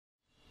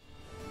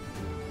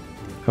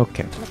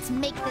Okay. Let's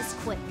make this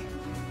quick.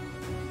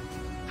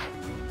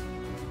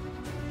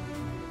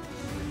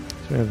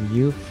 So we have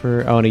you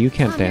for... Oh, no, you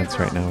can't dance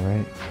right now,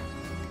 right?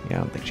 Yeah, I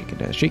don't think she can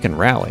dance. She can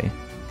rally.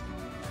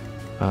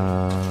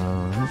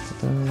 I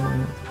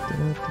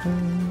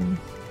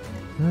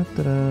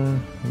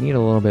need a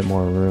little bit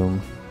more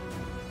room.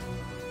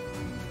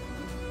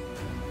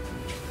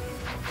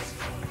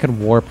 I could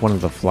warp one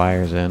of the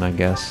flyers in, I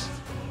guess.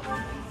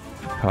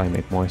 Probably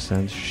make more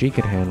sense. She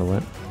could handle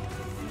it.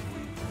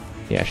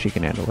 Yeah, she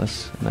can handle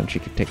this. And then she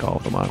could take all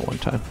of them on at one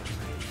time.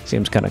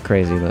 Seems kind of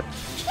crazy, but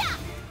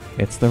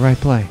it's the right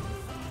play.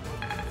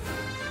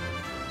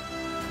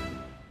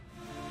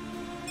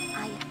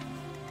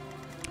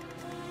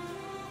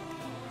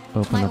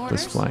 Open up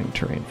this flying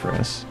terrain for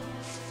us.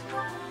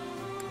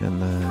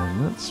 And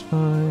then that's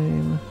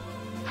fine.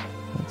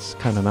 That's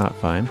kind of not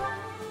fine.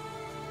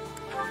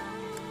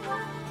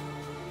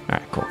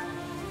 Alright, cool.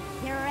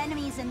 There are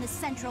enemies in the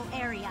central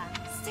area.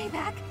 Stay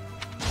back.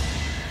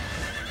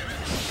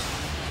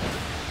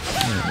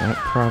 Alright, that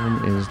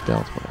problem is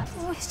dealt with.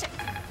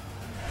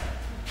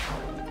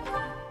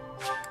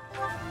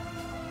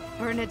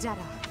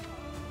 Bernadetta.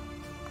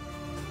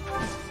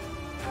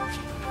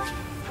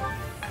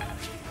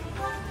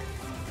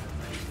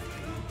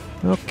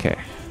 Okay.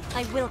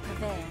 I will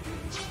prevail.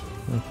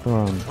 No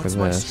problem for What's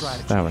my this.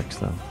 strategy? That works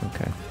though.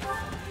 Okay.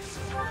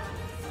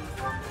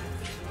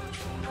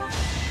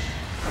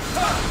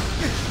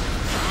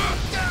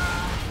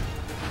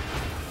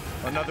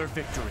 Another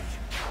victory.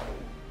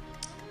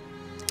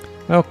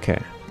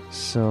 Okay.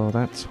 So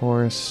that's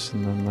horse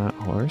and then that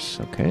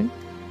horse. Okay.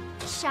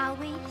 Shall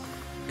we?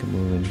 Can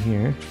move in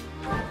here.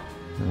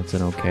 That's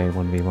an okay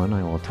 1v1.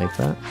 I will take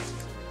that.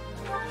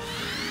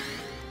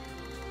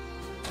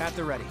 At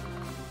the ready.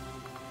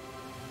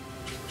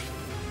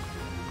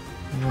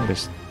 I'll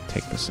just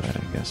take this side,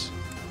 I guess.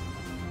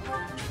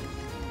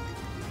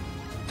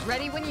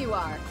 Ready when you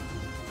are.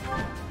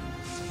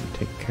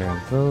 Take care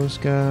of those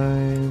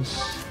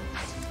guys.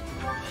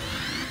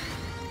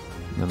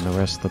 And then the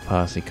rest of the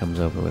posse comes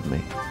over with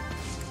me.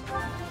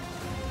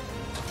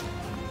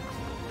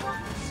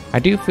 I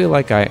do feel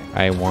like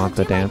I want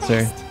the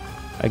dancer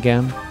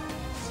again.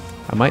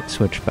 I might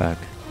switch back.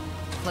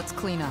 Let's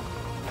clean up.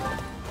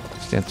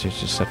 This dancer's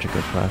just such a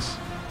good class.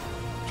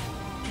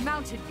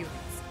 Mounted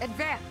units,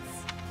 advance.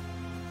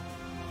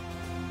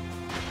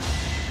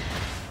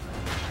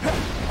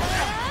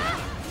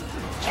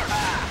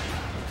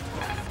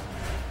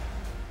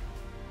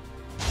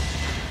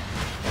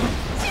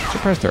 I'm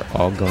surprised they're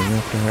all going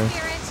after her.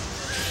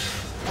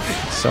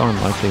 It's so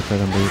unlikely for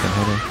them to even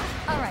hit her.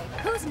 All right.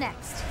 Who's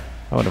next?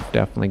 I would have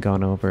definitely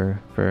gone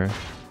over for...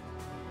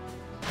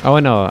 Oh,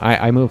 no,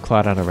 I moved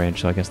Claude out of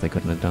range, so I guess they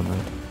couldn't have done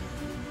that.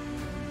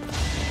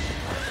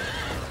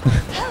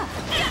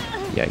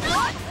 Yikes.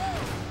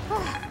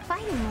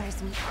 Fighting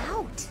wears me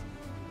out.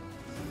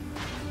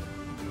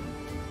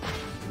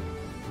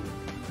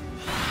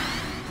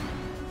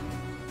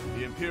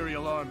 The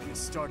Imperial army is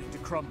starting to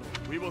crumble.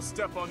 We will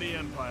step on the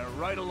Empire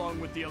right along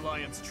with the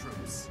Alliance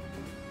troops.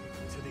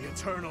 To the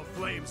eternal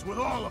flames with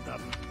all of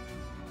them!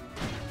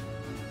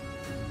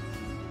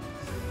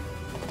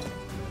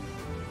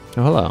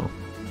 Oh, hello.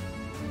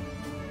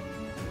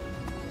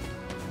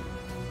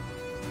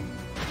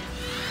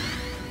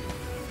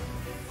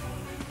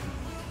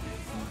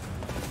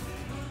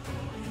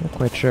 Not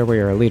quite sure where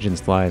your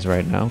allegiance lies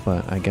right now,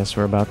 but I guess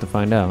we're about to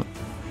find out.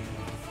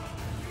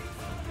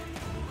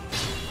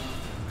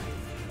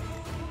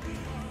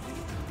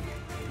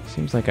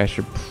 Seems like I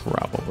should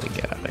probably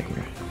get out of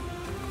here.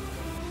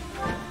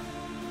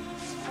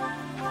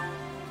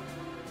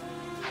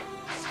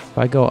 If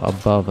I go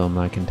above them,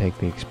 I can take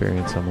the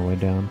experience on the way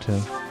down too.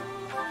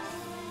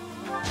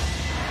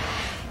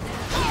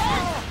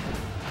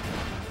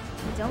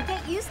 Don't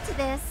get used to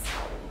this.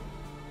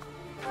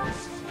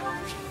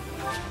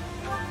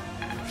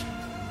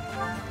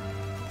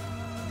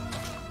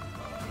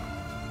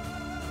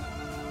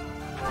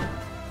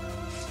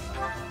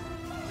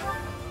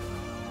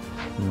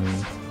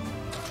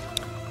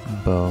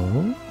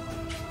 Bow.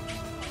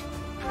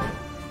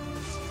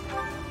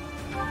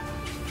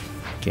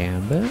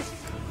 Gambit.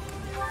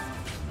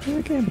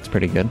 Yeah, Gambit's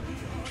pretty good.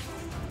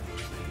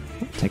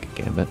 I'll take a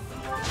Gambit.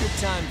 Good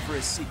time for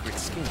a secret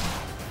scheme.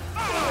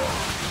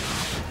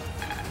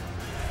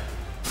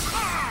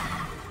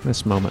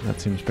 This moment,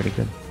 that seems pretty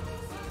good.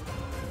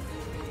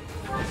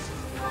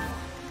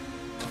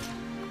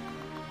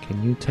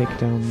 Can you take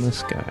down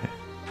this guy?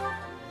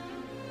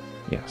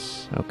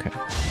 Yes, okay.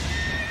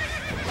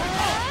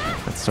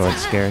 That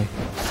sword's scary.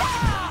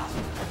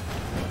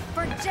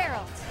 For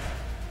Gerald.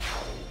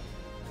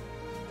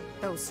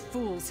 Those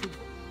fools who...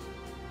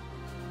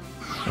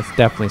 It's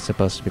definitely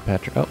supposed to be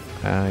Patrick. Oh,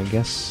 I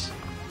guess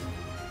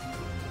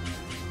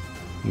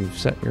you've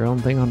set your own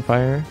thing on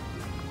fire.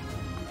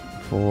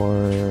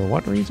 For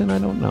what reason, I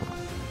don't know.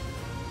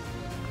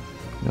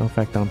 No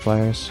effect on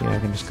flyers. Yeah, I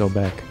can just go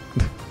back.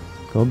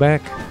 Go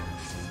back.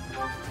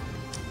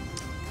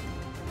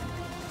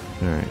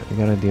 Alright, we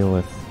gotta deal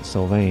with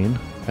Sylvain,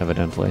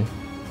 evidently.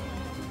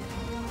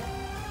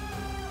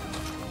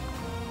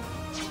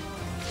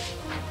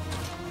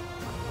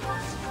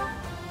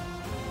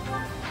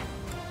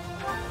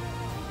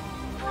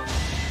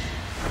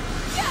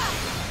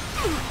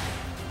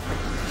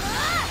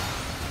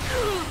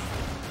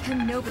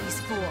 I'm nobody's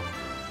fool.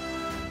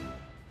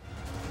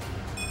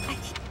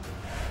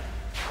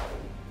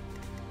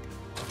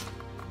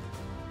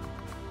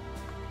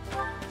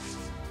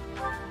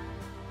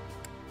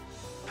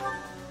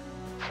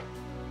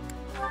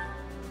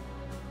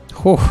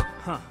 Whew.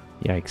 Huh.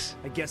 Yikes.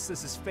 I guess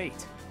this is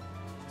fate.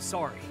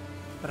 Sorry,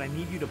 but I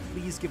need you to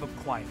please give up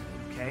quietly,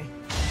 okay?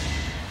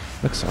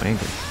 Looks so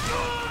angry.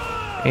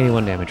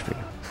 81 damage for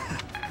you.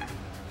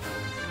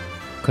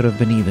 Could have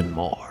been even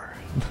more.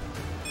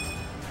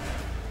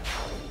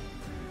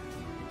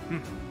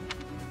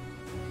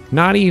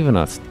 Not even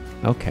us.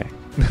 Okay.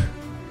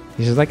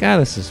 He's just like, ah,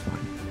 this is fine.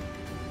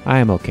 I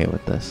am okay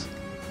with this.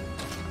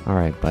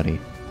 Alright, buddy.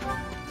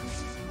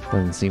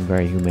 Doesn't seem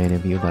very humane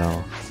of you,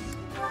 but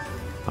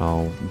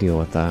I'll deal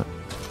with that,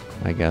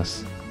 I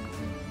guess.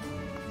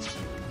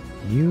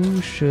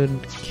 You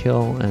should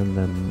kill and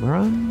then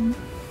run?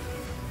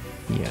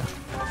 Yeah.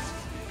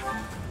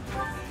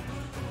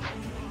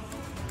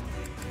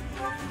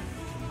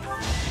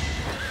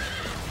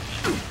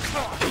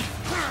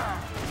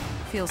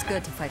 Feels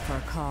good to fight for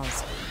a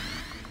cause.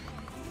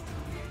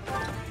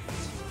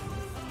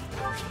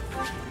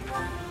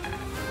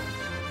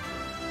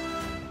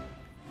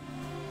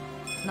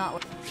 Not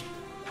what.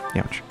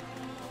 Ouch.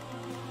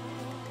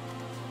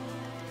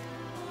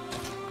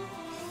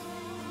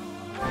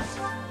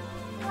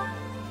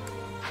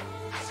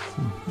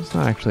 It's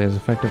not actually as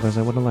effective as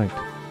I would have liked.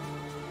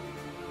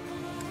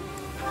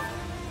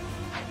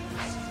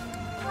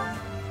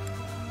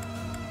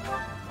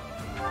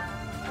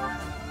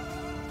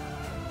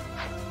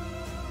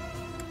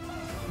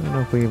 I don't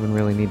know if we even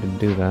really need to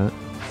do that.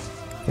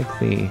 I think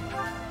the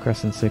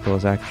Crescent Sickle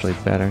is actually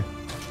better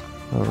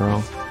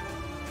overall.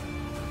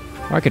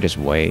 Or I could just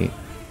wait.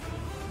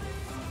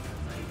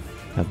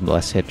 Have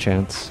less hit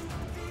chance.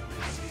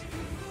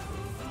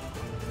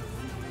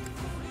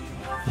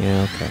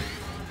 Yeah, okay.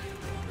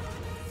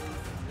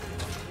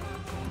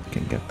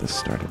 Can get this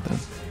started then.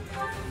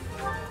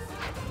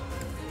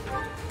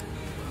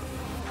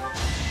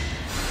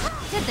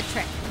 Did the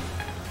trick.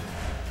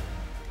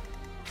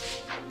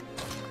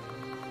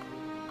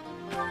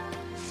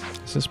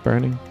 Is this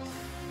burning?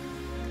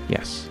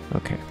 Yes.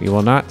 Okay. We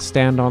will not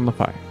stand on the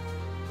fire.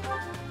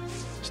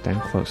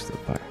 Stand close to the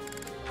fire.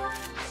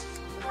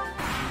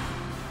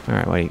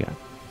 Alright, what do you got?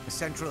 The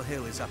central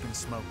hill is up in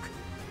smoke.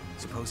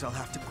 Suppose I'll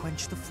have to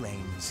quench the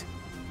flames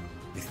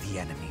with the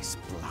enemy's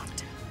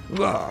blood.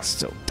 Oh,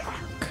 so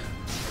dark.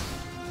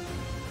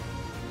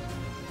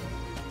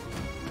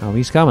 Oh,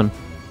 he's coming.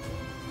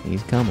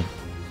 He's coming.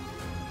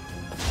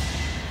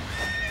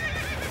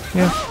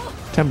 Yeah,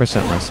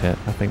 10% less hit.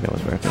 I think that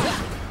was worth it.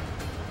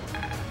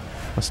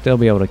 I'll still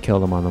be able to kill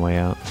them on the way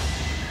out.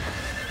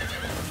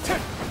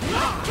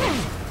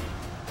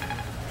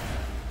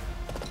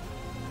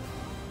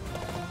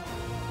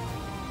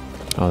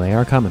 Oh, they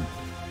are coming.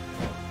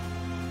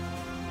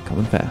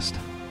 Coming fast.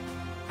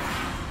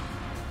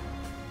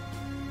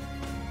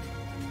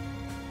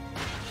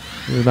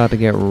 This is about to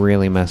get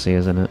really messy,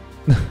 isn't it?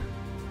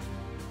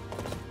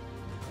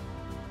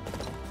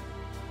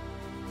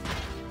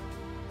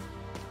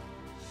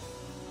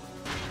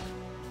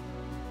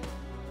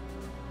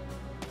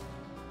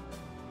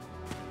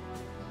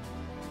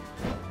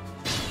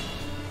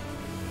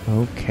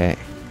 Okay.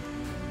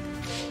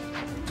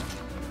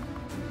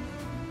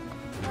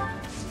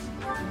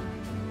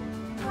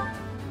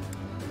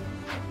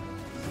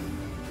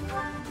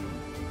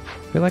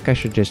 I feel like I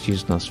should just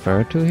use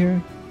Nosferatu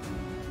here.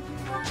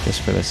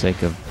 Just for the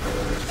sake of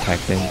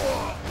protecting.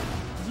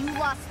 You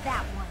lost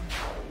that one.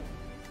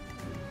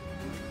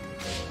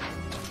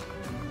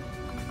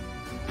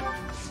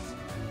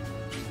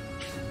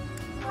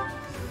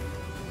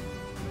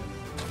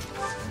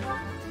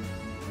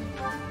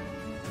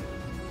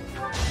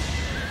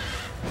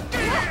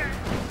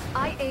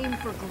 I aim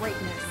for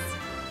greatness.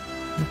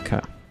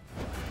 Okay.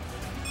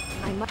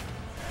 I must.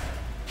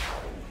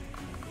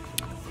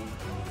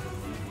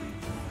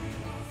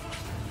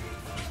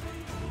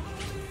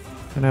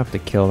 I'm gonna have to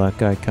kill that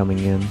guy coming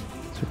in,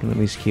 so we can at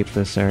least keep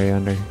this area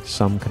under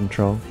some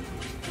control.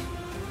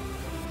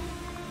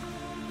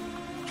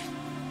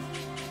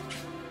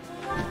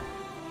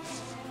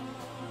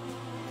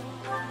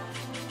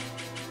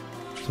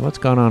 So what's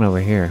going on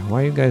over here?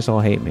 Why you guys all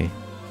hate me?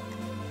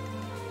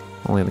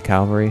 Only the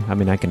cavalry? I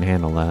mean, I can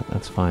handle that.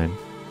 That's fine.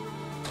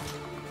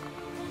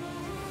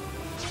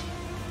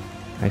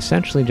 I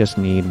essentially just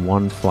need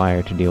one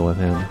flyer to deal with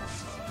him.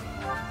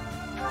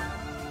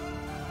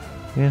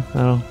 Yeah,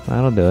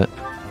 that'll do it.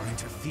 You're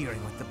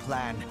interfering with the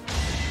plan.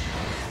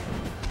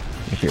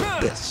 If you're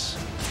this.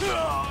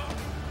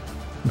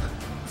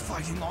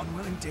 Fighting on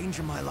will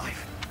endanger my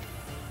life.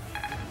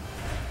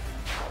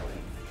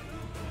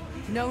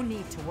 No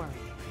need to worry.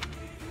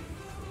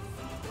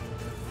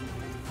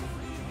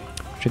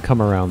 Should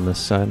come around this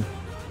side.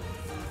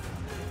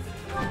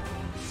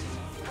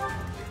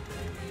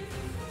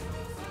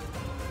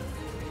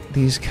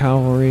 These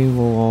cavalry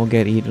will all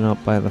get eaten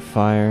up by the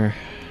fire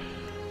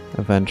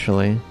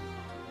eventually.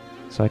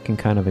 So I can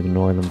kind of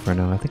ignore them for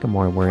now. I think I'm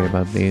more worried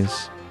about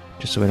these,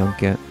 just so we don't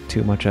get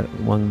too much at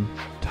one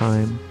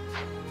time.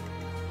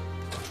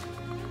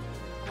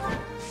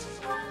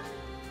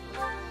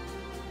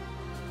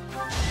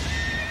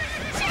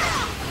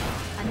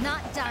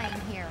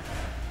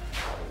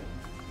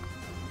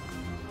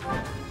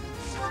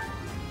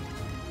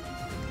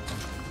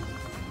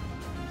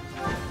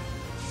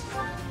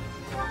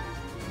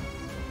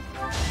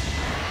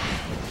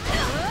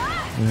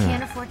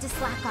 Can't afford to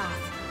slack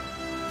off.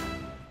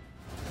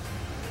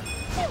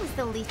 It was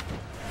the least.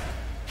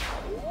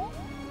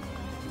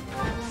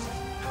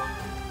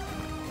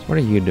 So what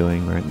are you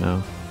doing right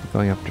now? You're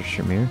going after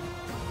Shamir?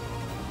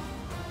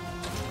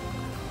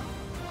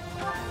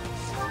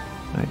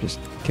 I just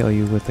kill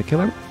you with the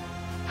killer?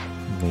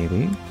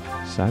 Maybe.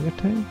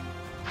 Sagate?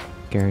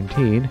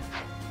 Guaranteed.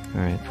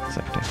 Alright,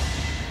 Sagate. To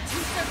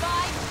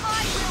survive,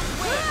 I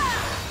will win!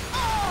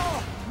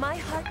 Oh! My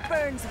heart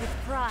burns with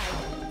pride.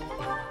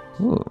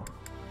 Ooh.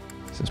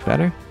 Is this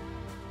better?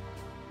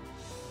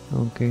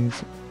 Okay,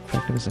 it's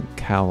effective as a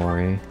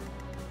cavalry.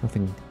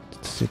 Nothing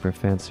super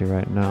fancy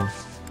right now.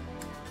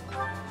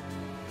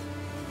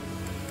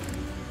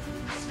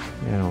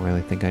 Yeah, I don't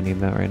really think I need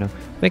that right now.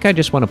 I think I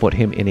just want to put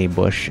him in a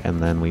bush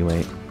and then we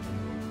wait.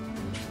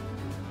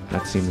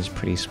 That seems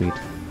pretty sweet.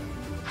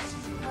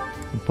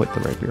 And put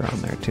the rapier on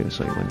there too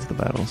so he wins the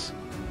battles.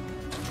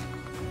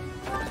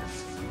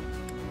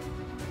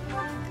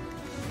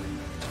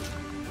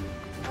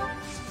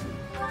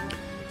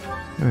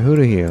 Alright, who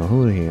to heal?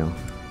 Who to heal?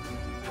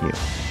 You. You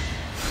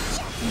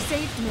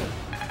saved me.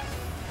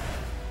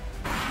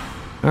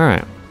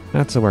 Alright,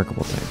 that's a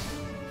workable thing.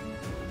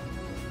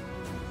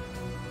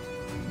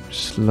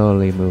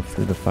 Slowly move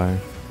through the fire.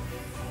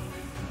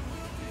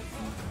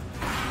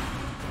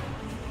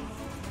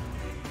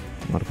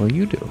 What will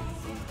you do?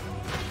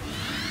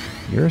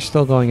 You're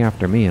still going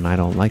after me and I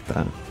don't like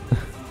that.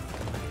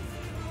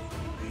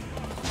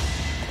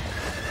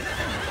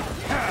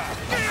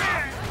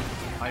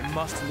 I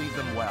must lead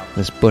them well.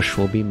 This bush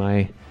will be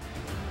my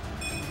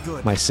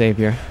Good.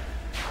 savior.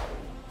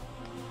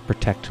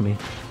 Protect me.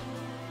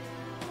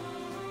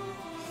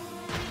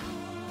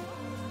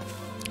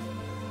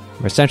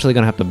 We're essentially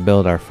going to have to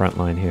build our front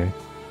line here.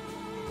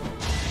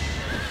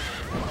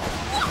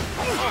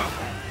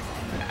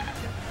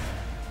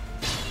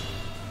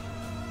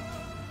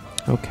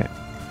 Okay.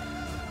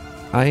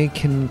 I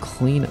can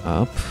clean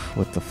up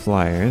with the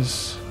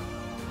flyers.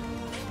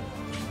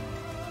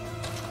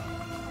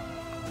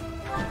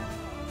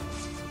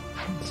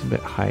 It's a bit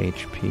high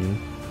HP.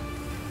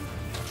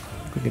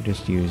 We could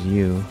just use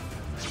you.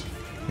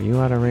 Are you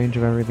out of range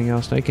of everything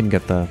else? No, you can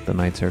get the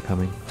knights who are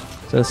coming.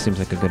 So this seems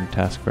like a good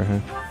task for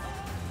her.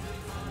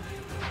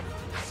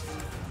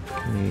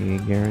 Can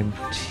we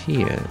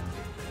guarantee it?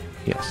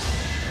 Yes.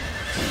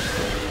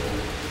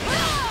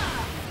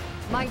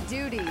 My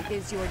duty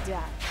is your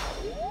death.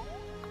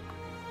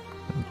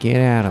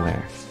 Get out of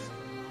there.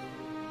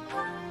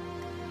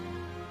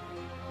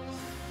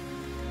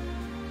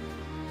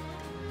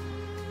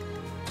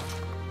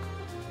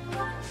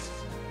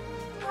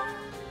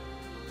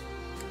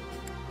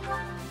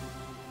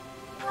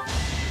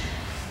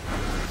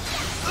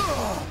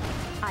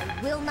 I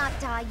will not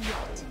die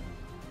yet.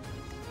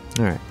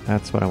 Alright,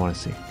 that's what I want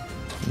to see.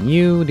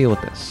 You deal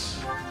with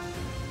this.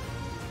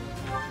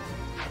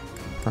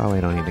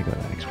 Probably don't need to go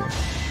that extreme.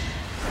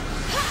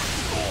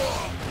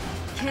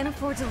 Can't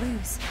afford to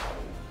lose.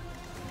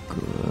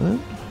 Good.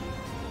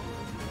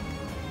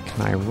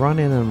 Can I run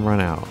in and run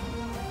out?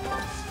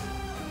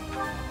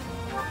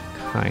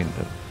 Kind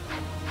of.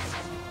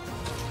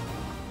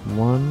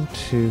 1,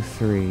 2,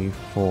 3,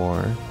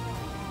 4.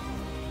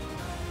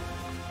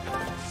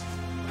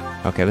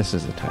 Okay, this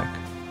is attack.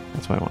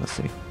 That's what I want to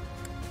see.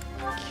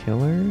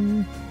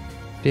 Killer?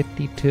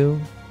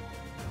 52?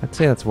 I'd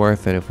say that's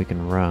worth it if we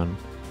can run.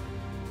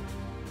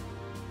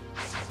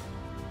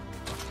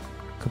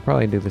 Could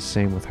probably do the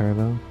same with her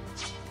though.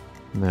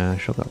 Nah,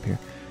 she'll go up here.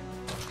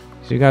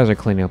 So you guys are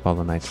cleaning up all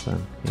the knights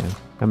then. Yeah,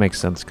 that makes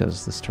sense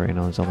because this terrain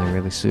is only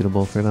really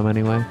suitable for them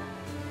anyway.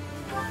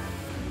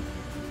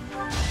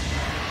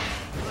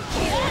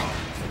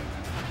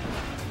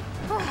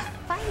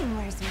 Fighting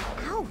wears me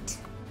out.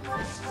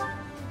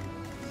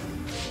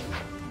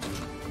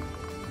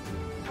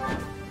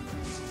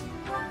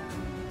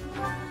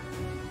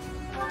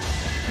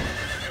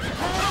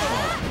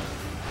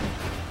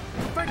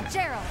 For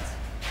Gerald.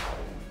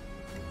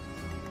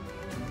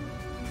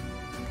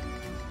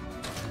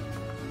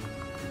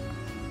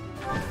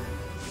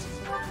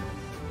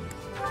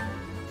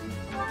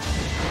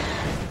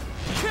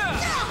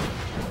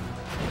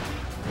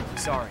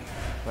 Sorry,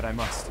 but I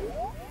must.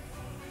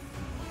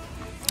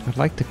 I'd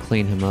like to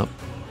clean him up.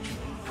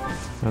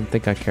 I don't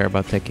think I care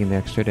about taking the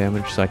extra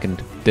damage, so I can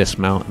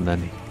dismount and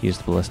then use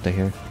the ballista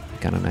here.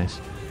 Kind of nice.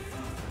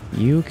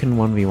 You can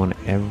 1v1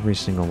 every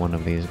single one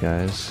of these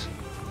guys.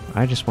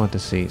 I just want to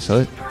see.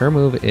 So her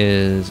move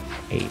is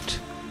 8.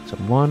 So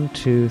 1,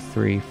 2,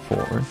 3,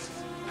 4.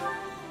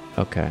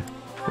 Okay.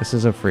 This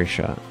is a free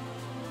shot.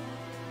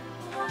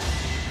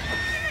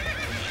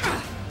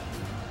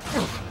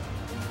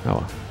 Oh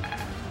well.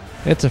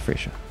 It's a free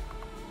shot.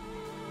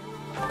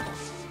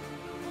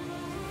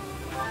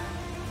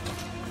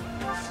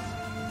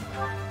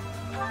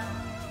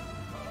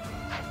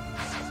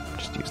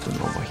 Just use the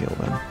normal heal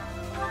then.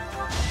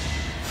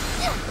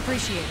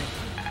 Appreciate it.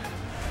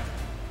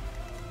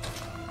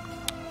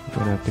 I'm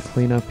gonna have to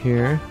clean up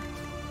here.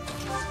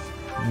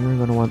 You're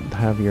gonna want to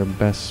have your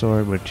best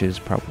sword, which is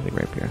probably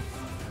rapier.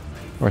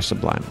 Or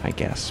sublime, I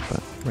guess,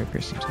 but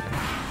rapier seems okay.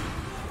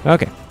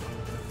 Okay.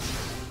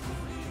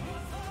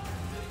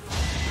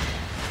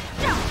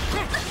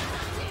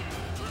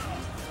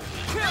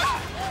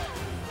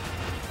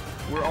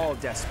 We're all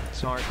desperate,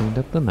 So aren't we? cleaned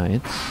up the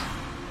knights.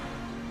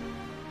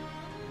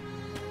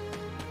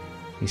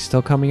 He's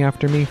still coming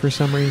after me for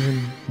some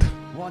reason.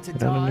 Want to I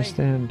don't die?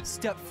 understand.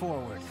 Step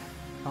forward.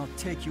 I'll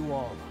take you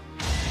all.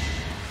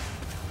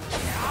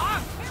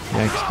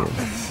 Next dude.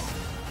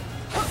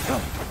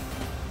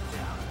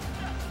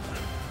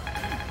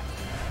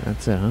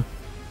 That's it, huh?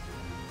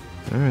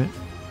 Alright.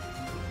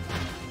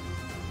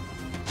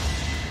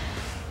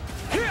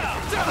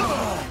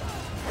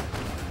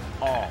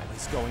 All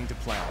is going to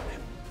plan.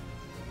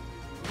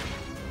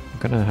 I'm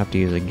gonna have to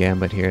use a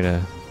gambit here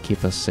to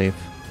keep us safe.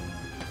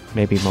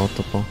 Maybe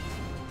multiple.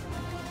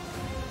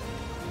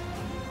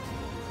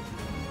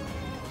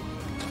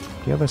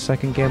 Do you have a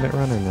second gambit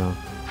run or no?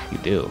 You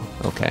do.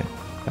 Okay.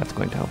 That's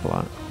going to help a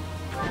lot.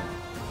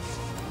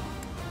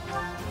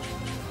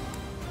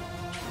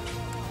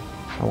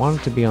 I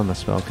want it to be on the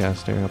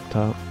spellcaster up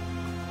top,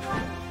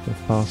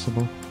 if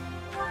possible.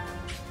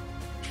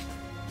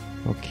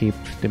 I'll keep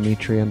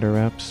Dimitri under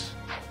wraps.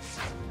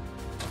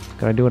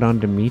 Could I do it on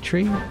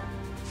Dimitri?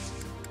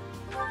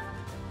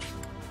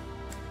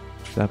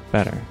 Is that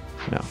better?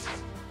 No.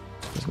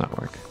 Does not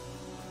work.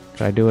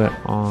 Could I do it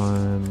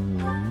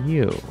on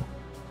you?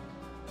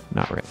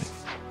 Not really.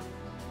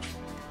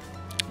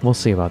 We'll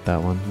see about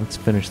that one. Let's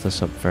finish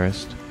this up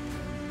first.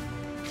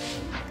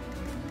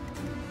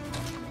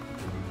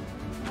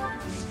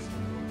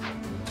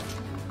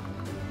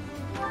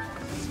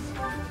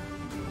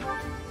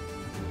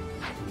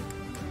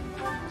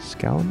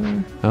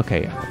 Excalibur?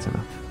 Okay, yeah, that's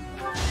enough.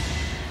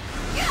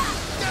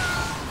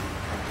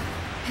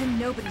 And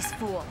nobody's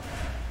fool.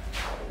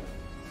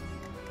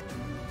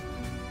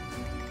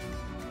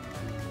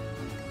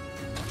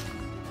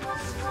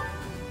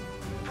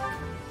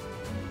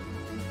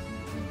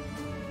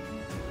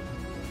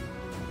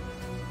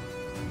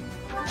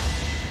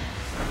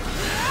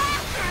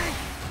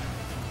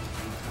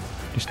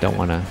 Just don't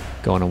want to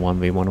go in a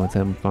 1v1 with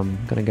him if I'm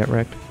gonna get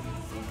wrecked.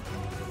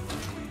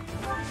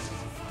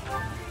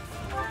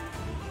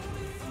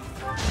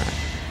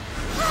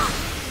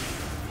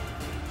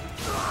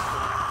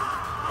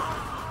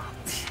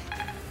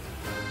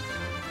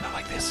 Not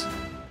like this.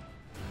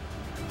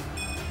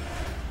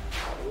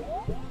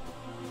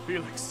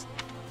 Felix,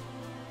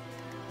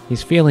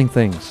 He's feeling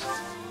things.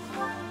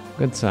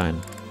 Good sign.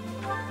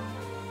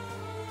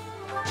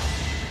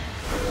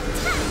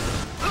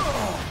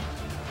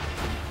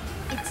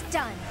 It's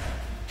done.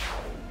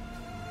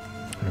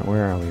 Alright,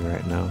 where are we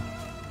right now?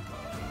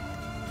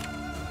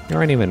 You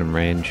aren't even in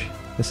range.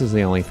 This is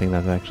the only thing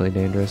that's actually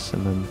dangerous,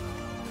 and then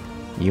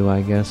you,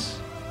 I guess,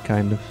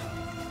 kind of.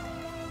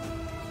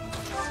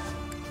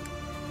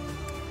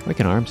 We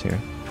can arms here.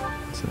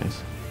 That's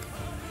nice.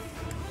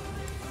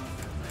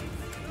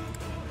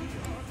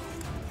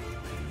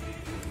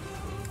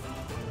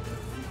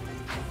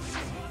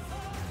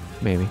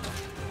 Maybe.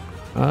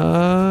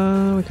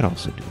 We could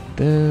also do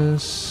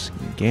this,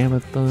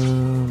 gamut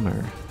them,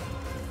 or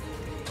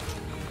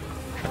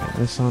try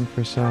this on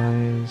for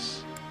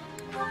size.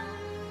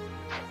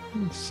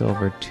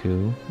 Silver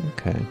 2,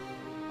 okay.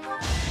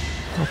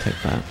 I'll take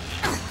that.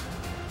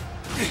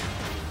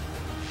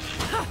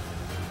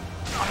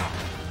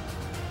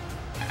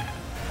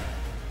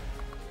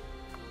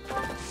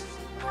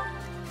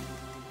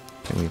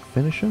 Can we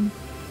finish him?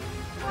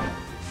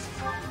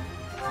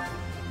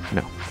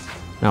 No.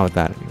 Not with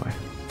that anyway.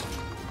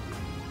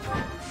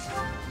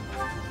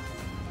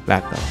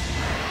 That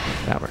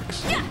though. That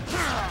works.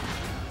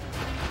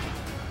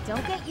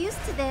 Don't get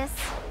used to this.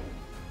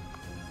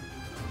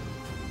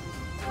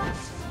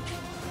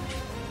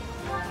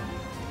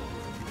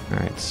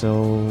 Alright,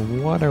 so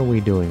what are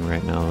we doing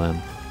right now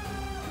then?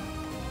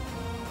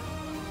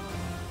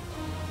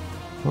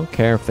 I don't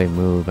care if they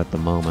move at the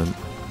moment.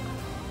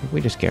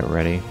 We just get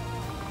ready.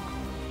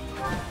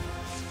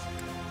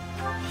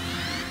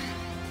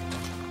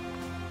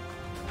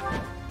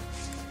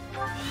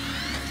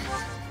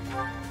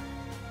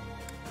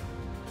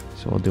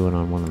 So we'll do it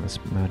on one of the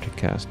magic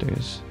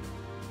casters.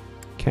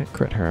 Can't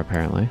crit her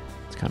apparently.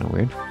 It's kind of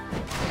weird.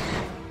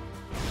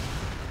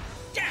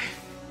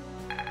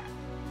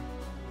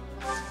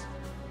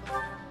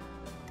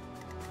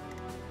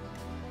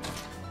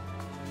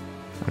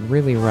 I'd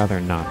really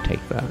rather not take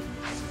that.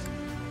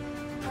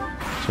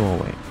 So we'll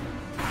wait.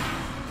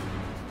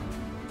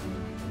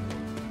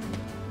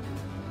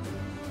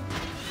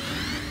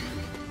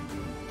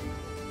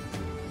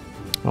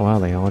 Oh wow,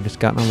 they all just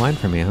got in a line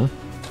for me, huh?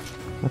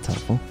 That's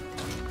helpful.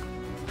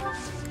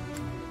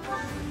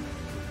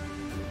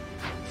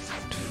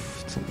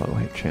 It's a low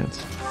hit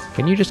chance.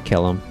 Can you just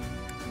kill him?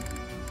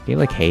 Can you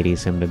like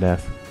Hades him to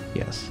death?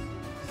 Yes.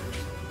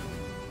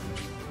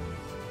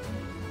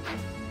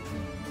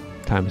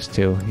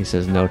 ×2. He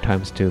says no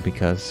 ×2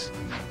 because...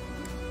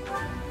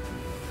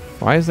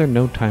 Why is there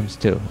no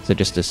 ×2? Is it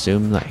just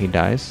assumed that he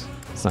dies?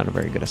 It's not a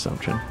very good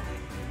assumption.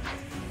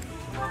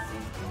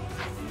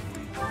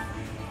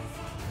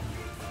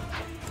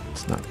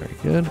 That's not very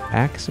good.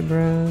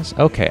 Axabras.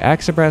 Okay,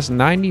 Axabras,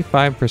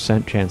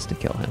 95% chance to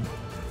kill him.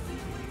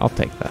 I'll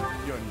take that.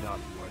 You're not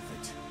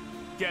worth it.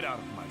 Get out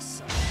of my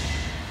sight.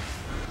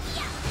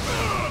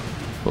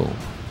 Boom.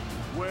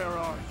 Where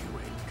are you,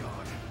 Ape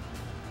God?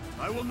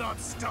 I will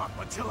not stop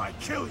until I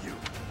kill you.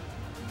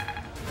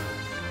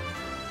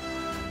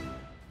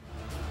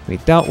 We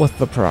dealt with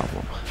the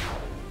problem.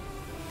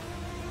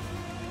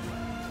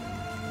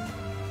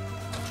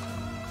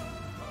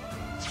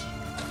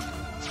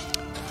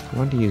 I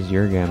want to use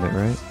your gambit,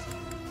 right?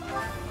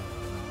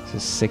 This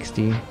is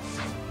 60.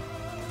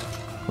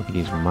 We could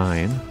use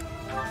mine,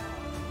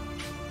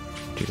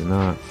 which is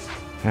not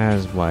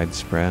as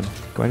widespread.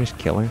 Go ahead and just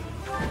kill her.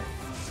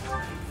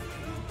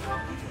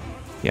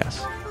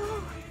 Yes.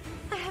 Oh,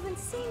 I haven't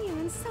seen you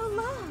in so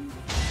long.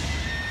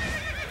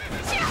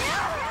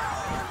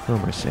 Oh,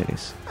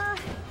 Mercedes.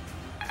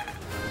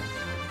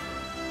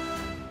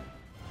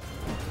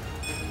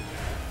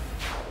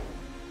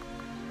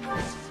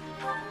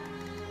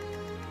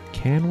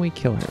 Can we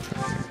kill her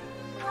from here?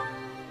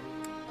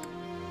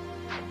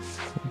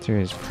 The answer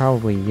is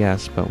probably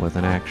yes, but with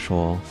an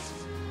actual...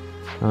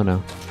 Oh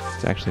no,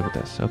 it's actually with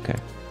this. Okay.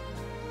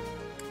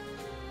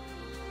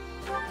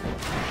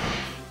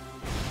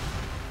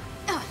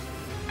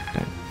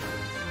 Okay.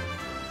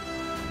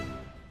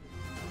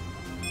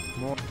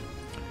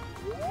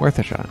 Worth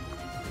a shot.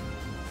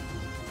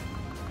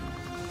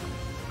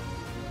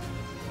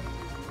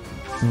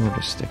 And we'll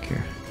just stick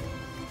here.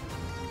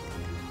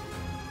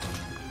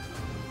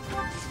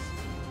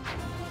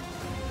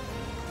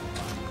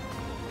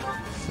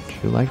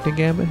 Would you like to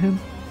gambit him?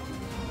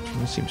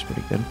 This seems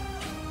pretty good.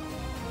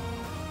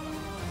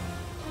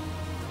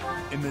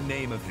 In the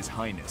name of His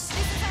Highness.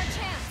 This is our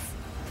chance.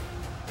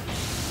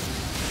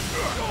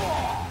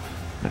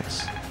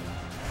 Nice.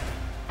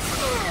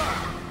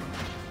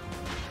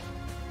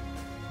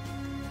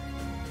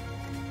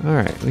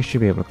 Alright, we should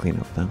be able to clean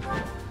up then.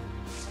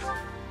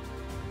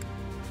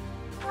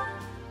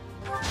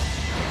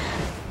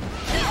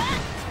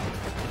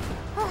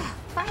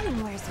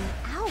 Fighting wears me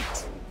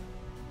out.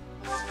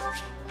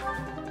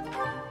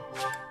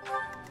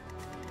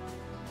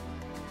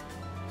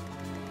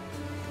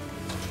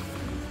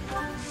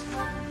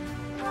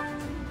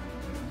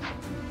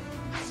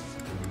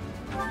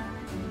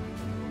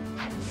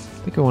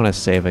 I think I want to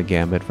save a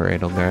gambit for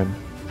Edelgard.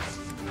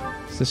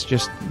 Is this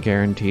just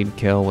guaranteed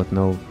kill with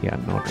no... Yeah,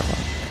 no draw.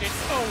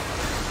 It's over.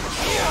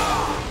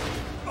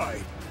 I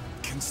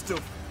can still.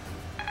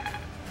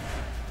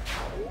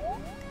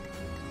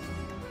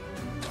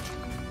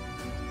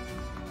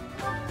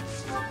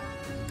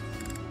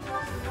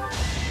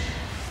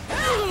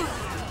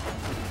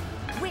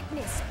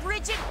 Witness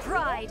frigid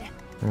pride.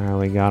 Alright,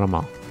 we got them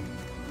all.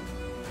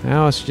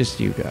 Now it's just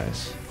you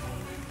guys.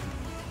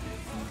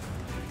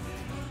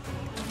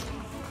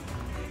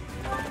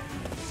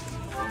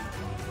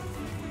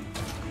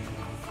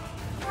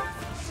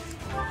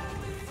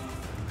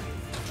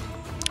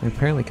 I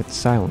apparently get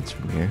silence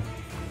from here.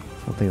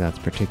 I don't think that's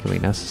particularly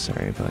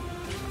necessary, but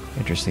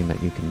interesting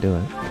that you can do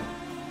it.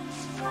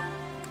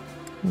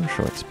 Oh,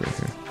 short spear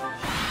here.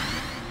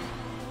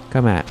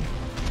 Come at me.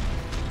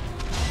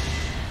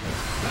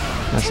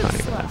 That's not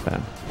even that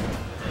bad.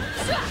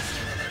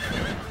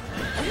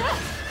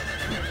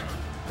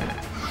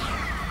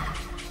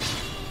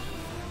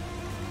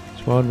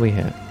 So what did we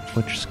hit?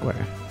 Which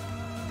square?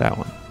 That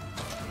one.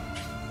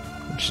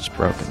 Which is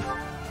broken.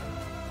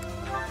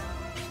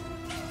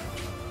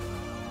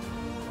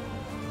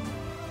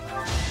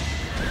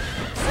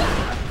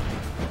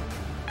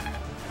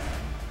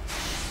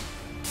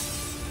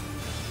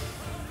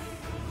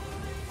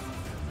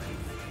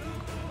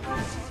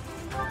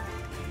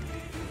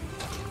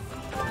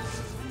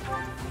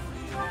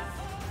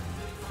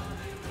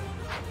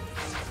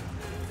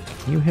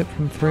 Can you hit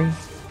from 3?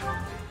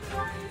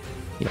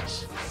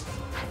 Yes.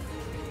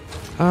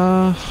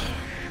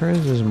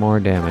 Hers is more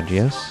damage,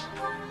 yes?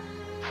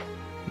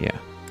 Yeah.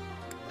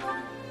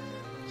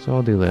 So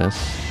I'll do this.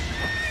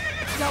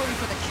 Going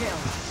for the kill.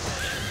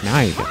 Now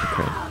you get the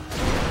crit. I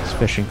was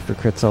fishing for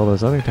crits all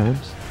those other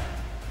times.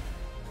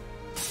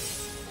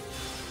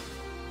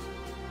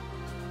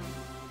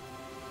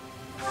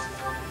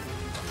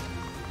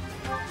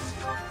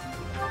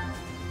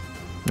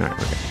 Alright,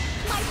 we're good.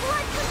 My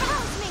blood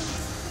compels me!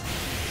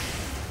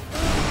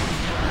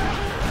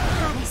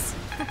 Goddess,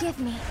 forgive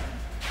me.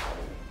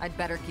 I'd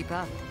better keep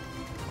up.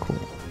 Cool.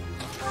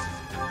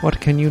 What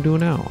can you do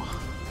now?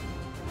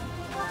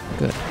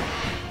 Good.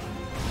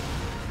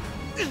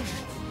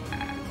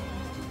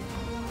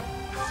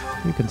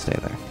 You can stay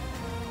there.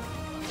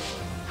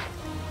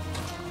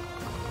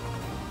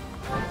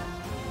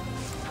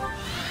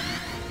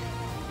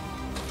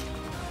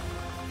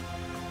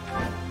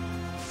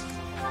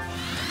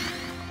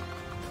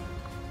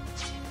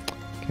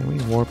 Can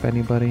we warp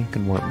anybody? You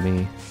can warp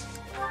me.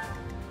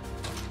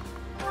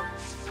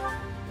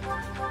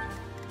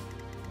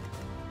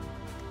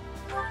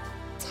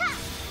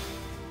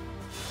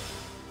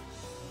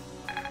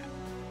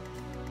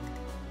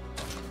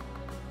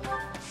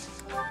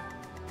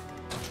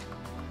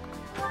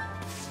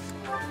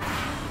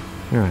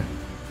 Alright.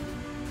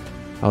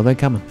 Oh, they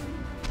coming.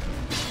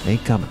 They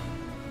coming.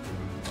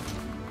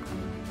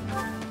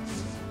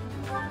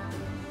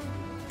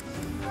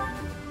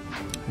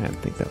 I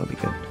didn't think that would be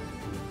good.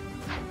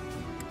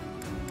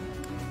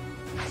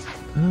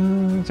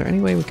 Is there any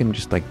way we can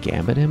just like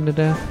gambit him to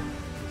death?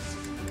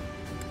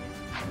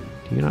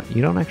 Do you not?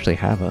 You don't actually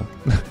have a.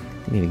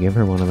 You need to give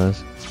her one of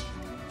those.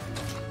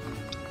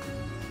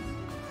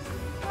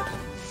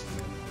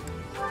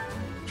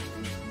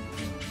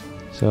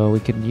 So we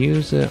could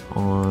use it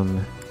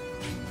on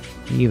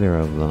either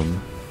of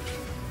them.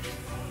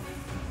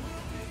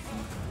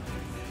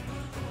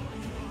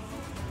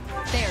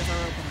 There's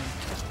our opening.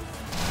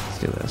 Let's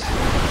do this.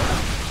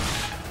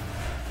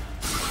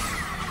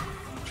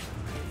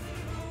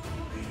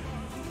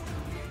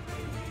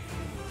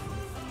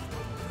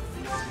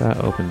 That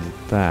opens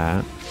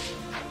that.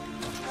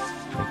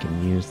 I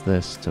can use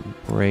this to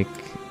break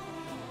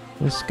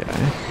this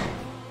guy.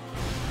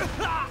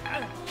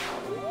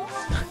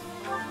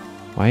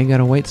 Why you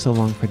gotta wait so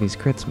long for these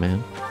crits,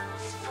 man?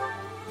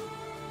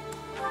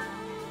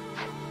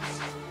 I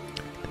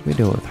think we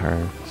do it with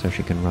her so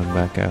she can run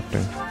back after.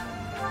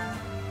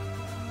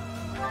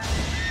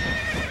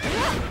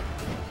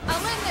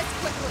 I'll end this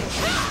quickly.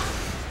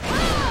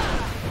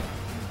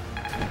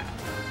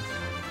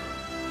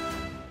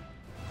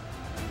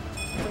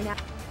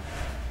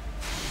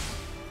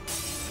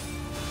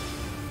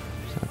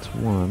 So that's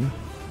one.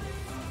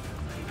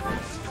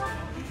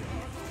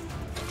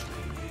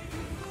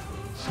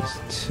 This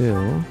is two.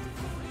 No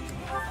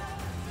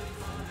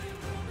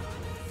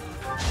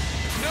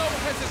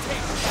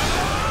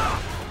hesitation!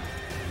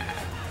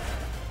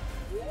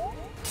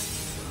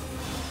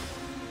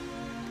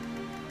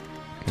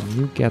 Can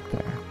you get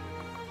there?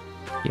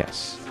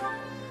 Yes.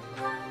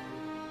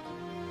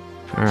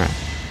 Alright.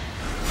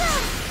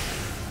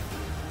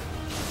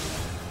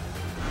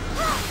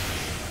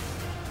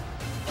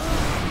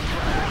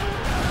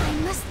 I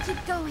must keep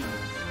going.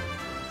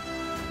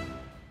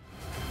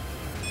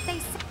 They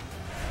say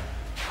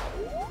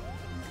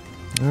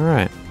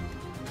Alright.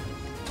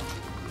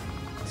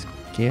 Let's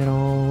get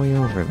all the way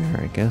over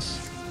there, I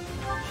guess.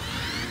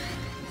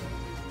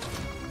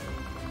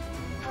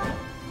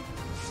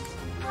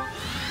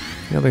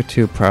 The other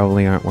two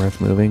probably aren't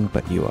worth moving,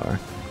 but you are.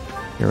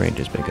 Your range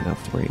is big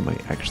enough to where you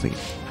might actually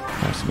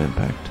have some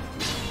impact.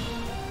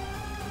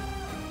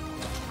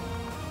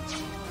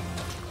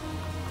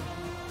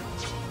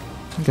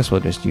 I guess we'll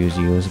just use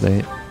you as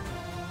bait.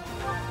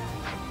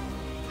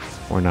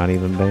 Or not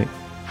even bait.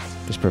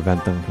 Just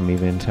prevent them from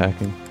even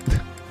attacking.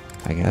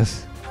 I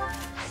guess.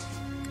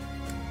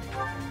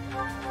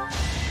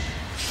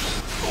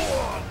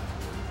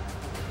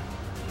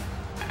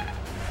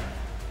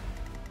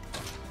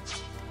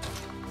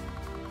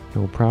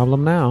 No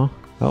problem now.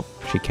 Oh,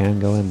 she can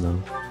go in though.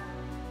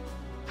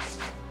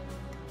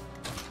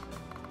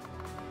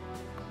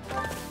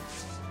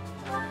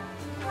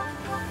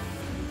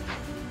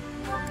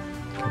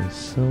 Okay,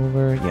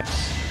 silver.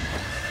 Yes.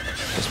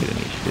 Guess we don't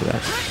need to do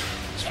that.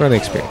 Just for the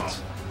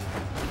experience.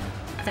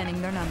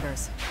 Thinning their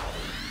numbers.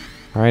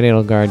 Alright,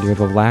 Edelgard, you're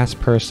the last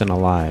person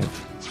alive.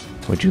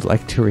 Would you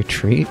like to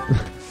retreat?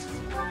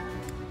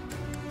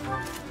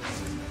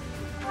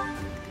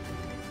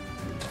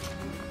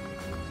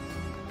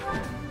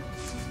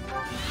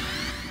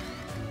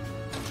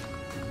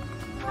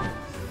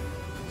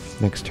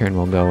 Next turn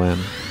we'll go in,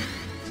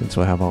 since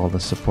we'll have all the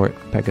support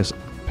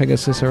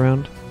Pegasus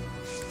around.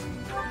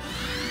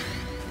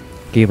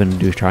 Can even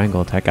do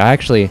triangle attack. I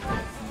actually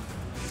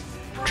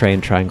train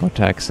triangle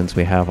attack since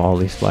we have all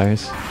these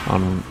flyers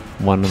on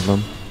one of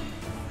them.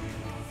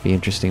 Be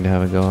interesting to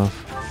have it go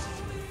off.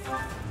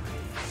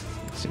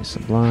 Let's see,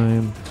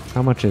 Sublime.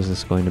 How much is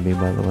this going to be,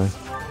 by the way?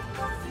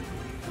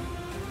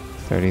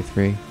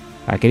 33.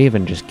 I could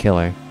even just kill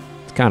her.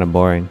 It's kind of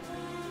boring.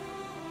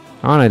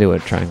 I want to do a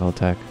triangle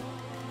attack.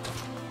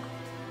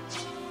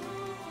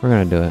 We're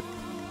gonna do it.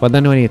 But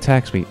then when he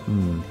attacks, maybe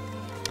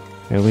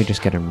we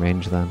just get him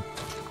range then.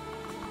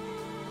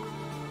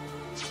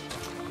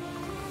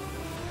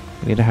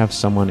 We need to have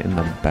someone in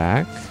the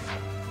back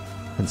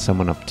and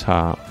someone up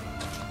top.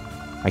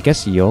 I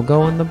guess you'll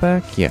go in the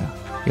back? Yeah.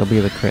 You'll be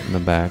the crit in the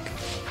back.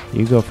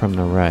 You go from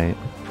the right.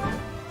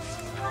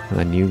 And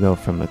then you go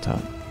from the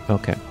top.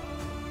 Okay.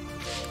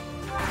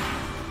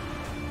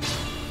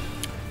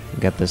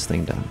 Get this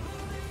thing done.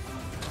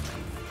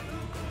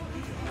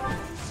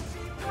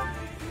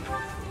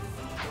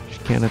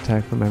 Can't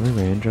attack from every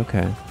range,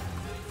 okay.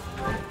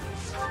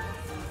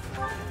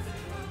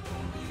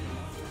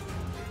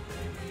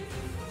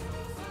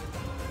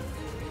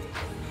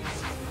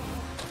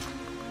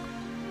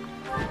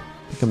 I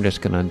think I'm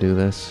just gonna do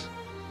this.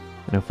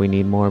 And if we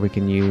need more, we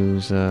can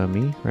use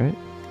me, right?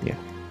 Yeah.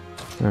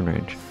 We're in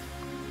range.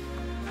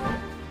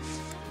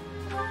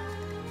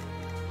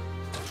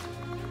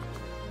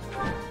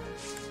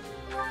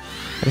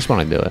 I just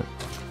want to do it.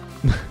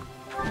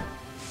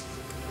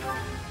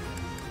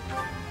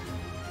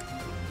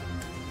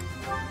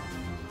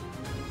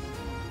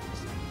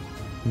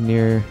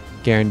 Near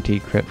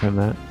guaranteed crit from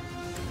that.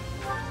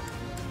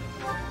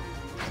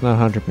 Not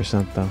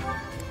 100% though.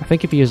 I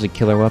think if you use a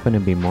killer weapon,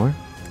 it'd be more.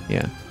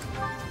 Yeah.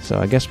 So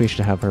I guess we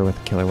should have her with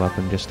a killer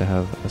weapon just to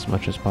have as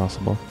much as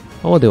possible.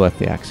 Well, we'll do with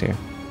the axe here.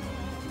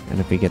 And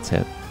if he gets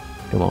hit,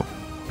 it won't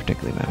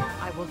particularly matter.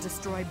 I will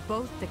destroy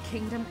both the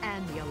kingdom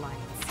and the alliance.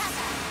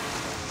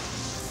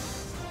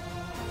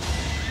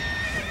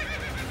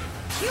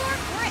 Pure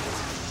grit.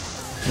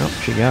 Nope,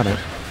 she got it.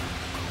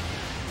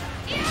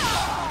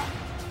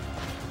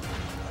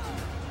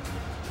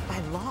 I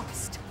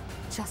lost.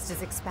 Just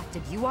as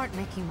expected, you aren't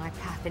making my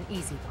path an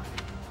easy one.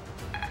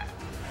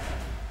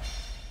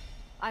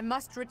 I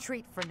must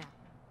retreat for now.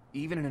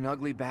 Even in an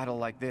ugly battle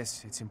like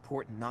this, it's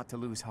important not to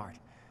lose heart.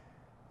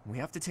 We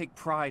have to take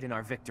pride in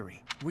our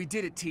victory. We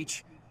did it,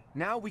 Teach.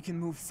 Now we can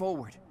move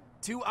forward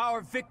to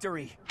our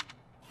victory.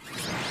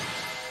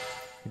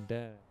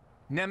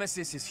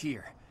 Nemesis is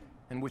here,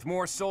 and with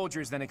more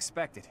soldiers than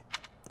expected.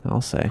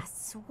 I'll say. A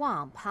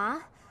swamp,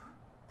 huh?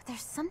 But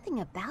there's something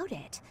about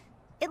it.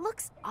 It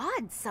looks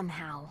odd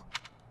somehow.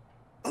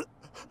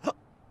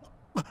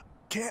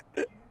 Can't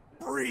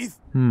breathe.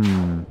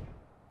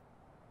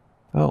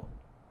 Oh.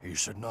 You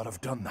should not have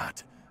done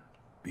that.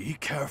 Be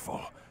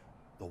careful.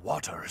 The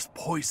water is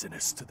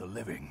poisonous to the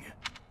living.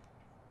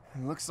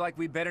 Looks like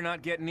we better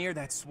not get near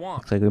that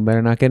swamp. Looks like we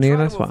better not get near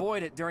Try that to swamp.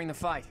 avoid it during the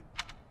fight.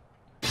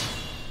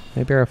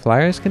 Maybe our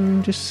flyers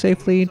can just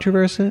safely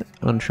traverse it?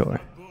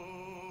 Unsure.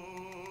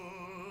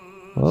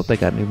 Oh, they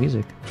got new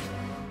music.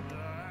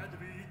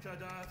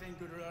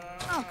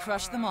 I'll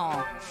crush them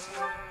all.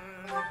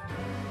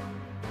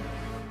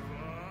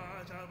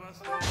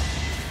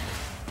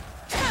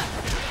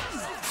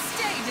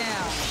 Stay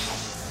down.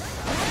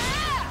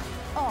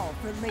 All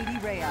for Lady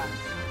Rhea.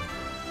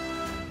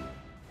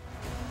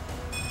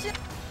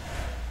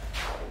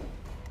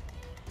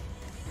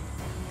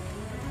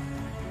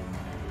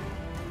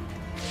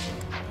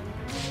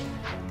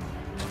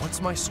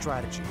 What's my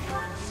strategy?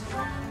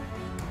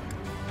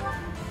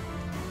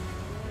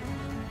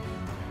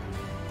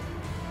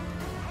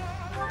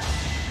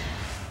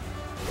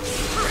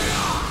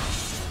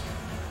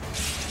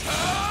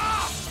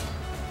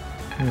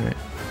 Alright.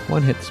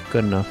 One hit's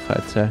good enough,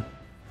 I'd say.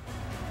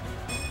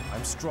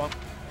 I'm strong.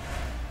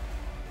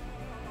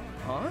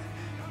 Huh?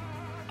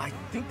 I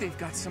think they've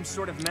got some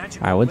sort of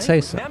magic. I would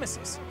say so.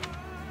 Nemesis.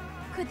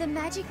 Could the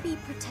magic be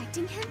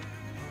protecting him?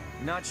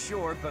 Not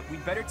sure, but we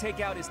better take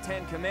out his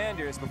 10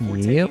 commanders before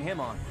Yep. taking him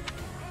on.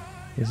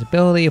 His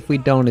ability, if we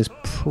don't, is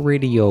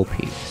pretty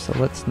OP, so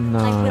let's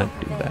not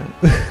do that.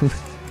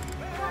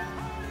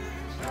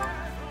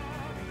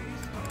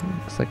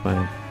 Looks like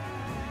my...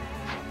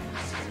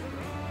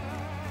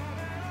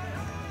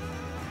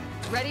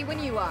 Ready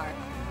when you are.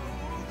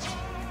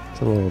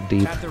 It's a little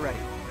deep. At the ready.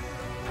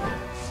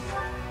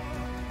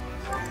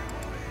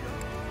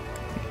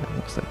 Yeah,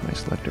 looks like my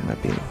selector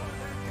might be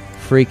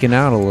freaking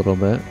out a little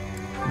bit.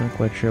 Not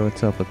quite sure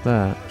what's up with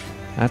that.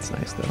 That's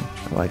nice though.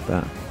 I like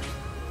that.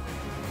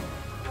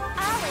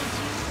 I'll aid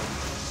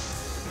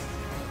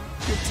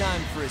you. Good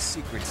time for a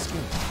secret scheme.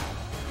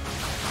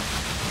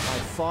 I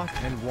fought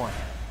and won.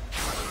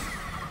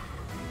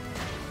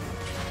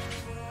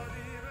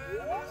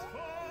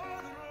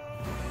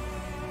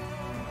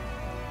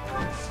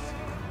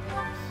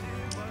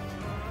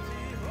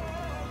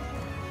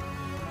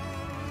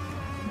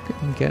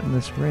 Couldn't get in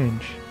this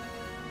range.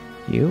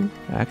 You?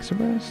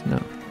 Axabras?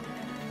 No.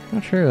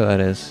 Not sure who that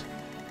is.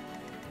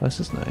 This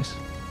is nice.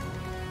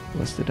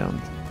 Listed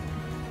down.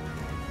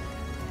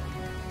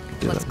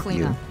 Do Let's that with clean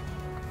you. up.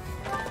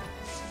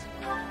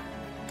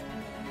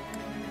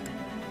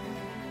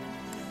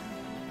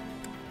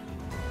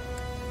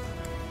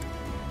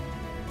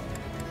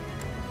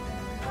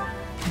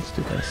 Let's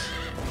do this.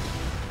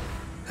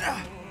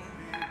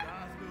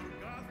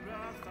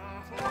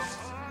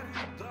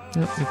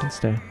 Yep, you can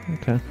stay.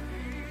 Okay.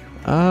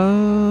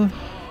 I'm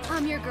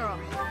your girl.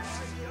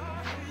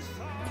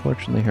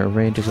 Fortunately her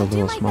range is a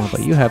little my small, but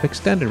best. you have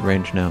extended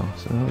range now,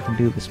 so now we can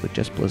do this with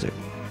just Blizzard.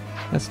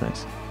 That's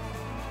nice.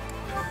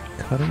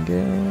 Cutting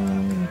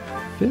Gale...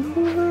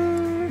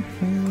 Fiddler?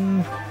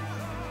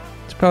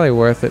 It's probably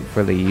worth it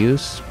for the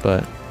use,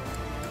 but...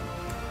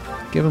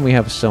 Given we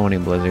have so many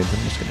Blizzards,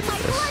 I'm just gonna do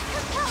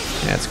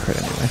this. Yeah, it's crit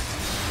anyway.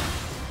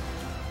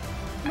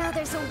 Now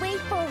there's a way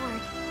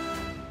forward.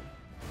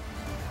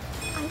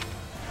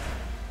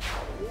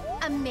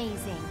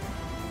 Amazing.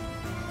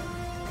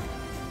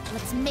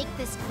 Let's make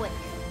this quick.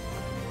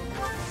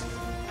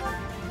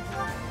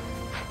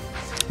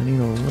 I need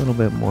a little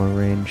bit more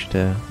range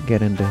to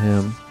get into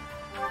him.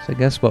 So I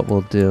guess what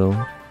we'll do,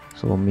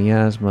 so we'll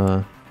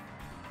miasma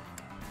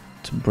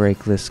to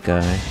break this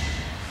guy.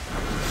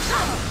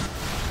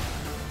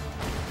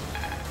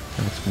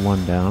 That's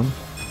one down.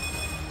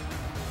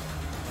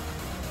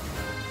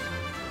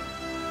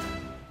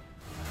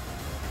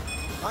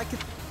 I could...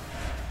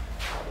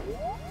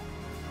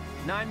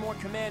 9 more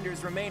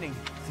commanders remaining.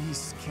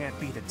 These can't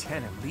be the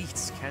 10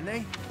 elites, can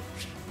they?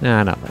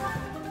 Nah, not like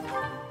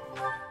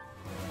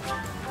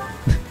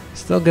that.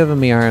 Still giving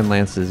me Iron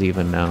Lances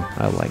even now.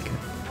 I like it.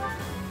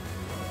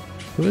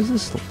 Who is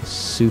this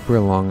super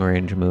long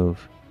range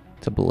move?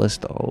 It's a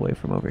ballista all the way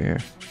from over here.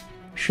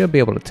 Should be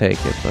able to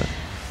take it, but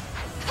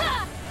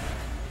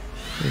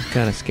it's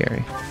kind of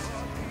scary.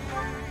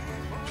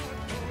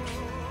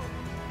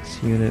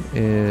 This unit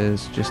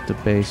is just a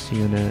base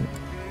unit.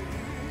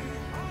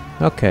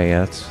 Okay,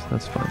 yeah,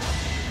 that's fine.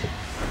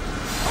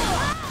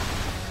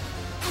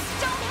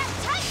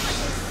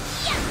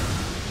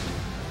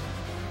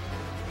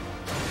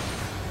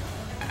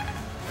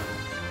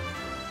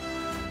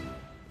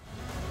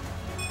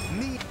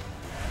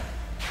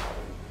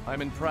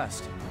 I'm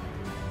impressed.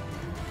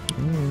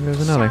 Ooh,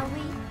 there's another. Shall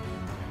we?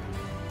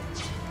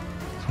 So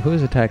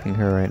who's attacking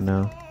her right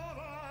now?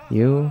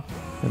 You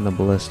and the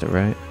ballista,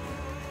 right?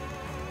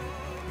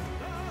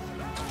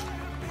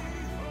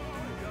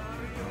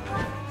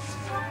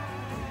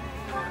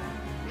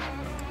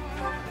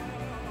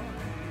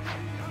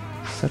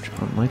 Such an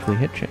unlikely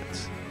hit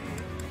chance.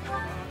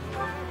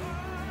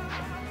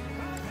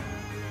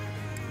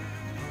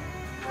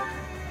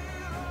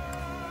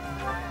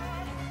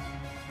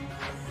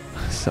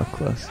 So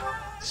close.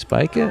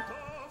 Spike it?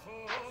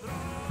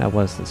 That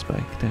was the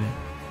spike, dang.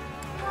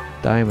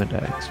 Diamond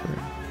expert.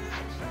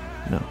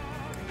 No.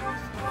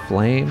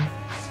 Flame?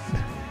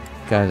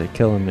 Guys are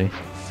killing me.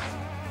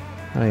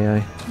 Aye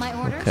aye. My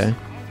orders? Okay.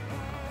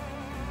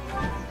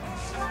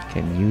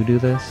 Can you do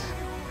this?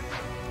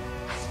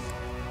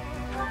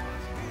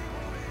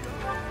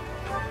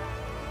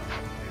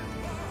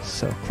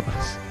 So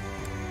close.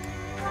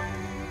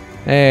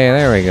 Hey,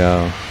 there we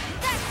go.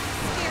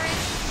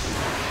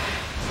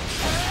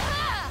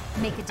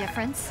 Make a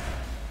difference.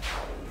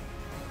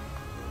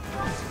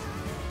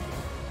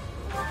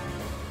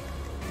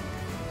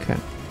 Okay.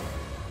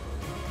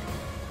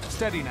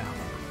 Steady now.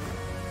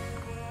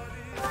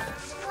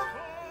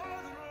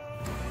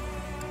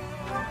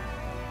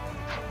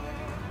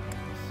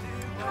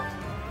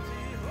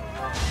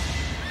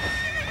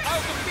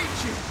 I'll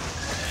defeat you.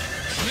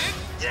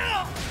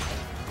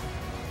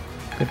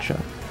 Good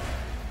shot.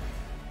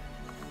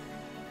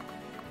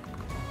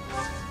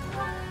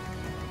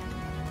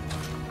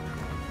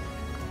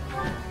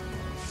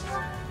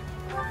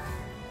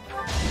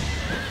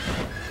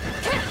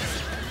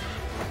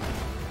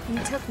 You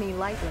took me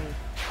lightly.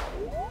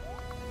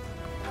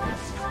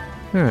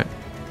 Alright.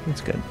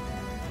 That's good.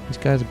 These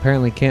guys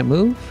apparently can't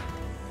move.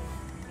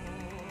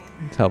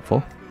 It's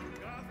helpful.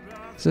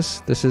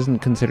 This isn't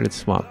considered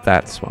swamp.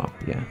 That's swamp,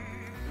 yeah. To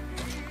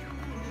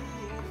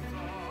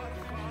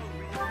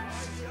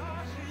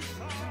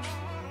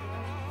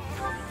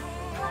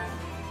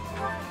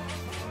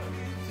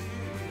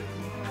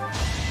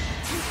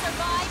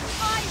survive,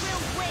 I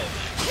will win.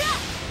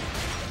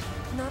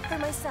 Not for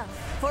myself,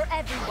 for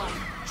everyone.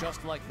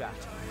 Just like that.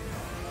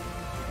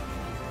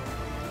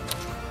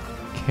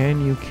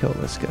 Can you kill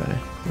this guy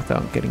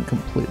without getting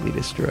completely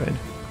destroyed?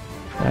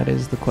 That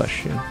is the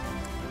question.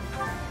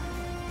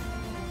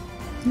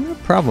 Yeah,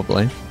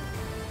 probably.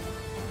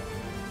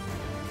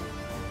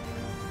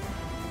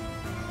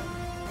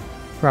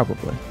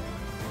 Probably.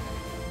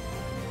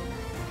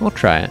 We'll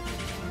try it.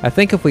 I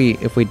think if we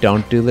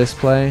don't do this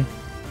play,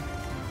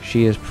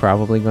 she is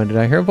probably going to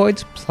die. Her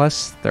void's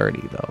plus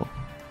 30 though.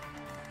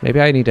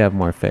 Maybe I need to have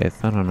more faith.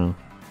 I don't know.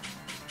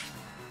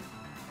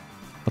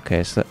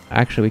 Okay, so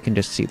actually we can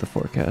just see the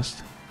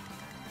forecast.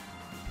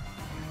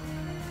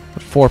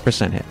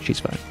 4% hit. She's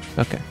fine.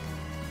 Okay.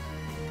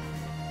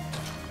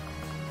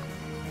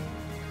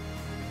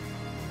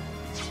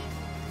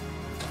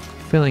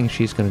 Feeling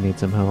she's gonna need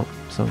some help,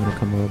 so I'm gonna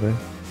come over.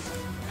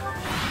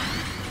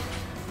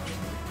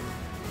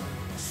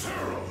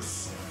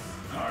 Saros,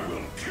 I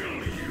will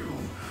kill you.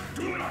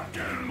 Do not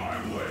get in my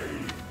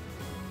way.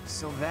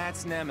 So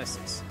that's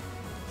Nemesis.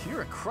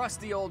 You're a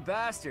crusty old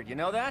bastard, you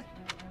know that?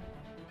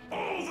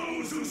 All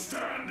those who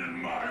stand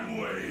in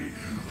my way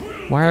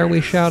will Why are we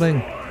be shouting?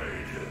 destroyed.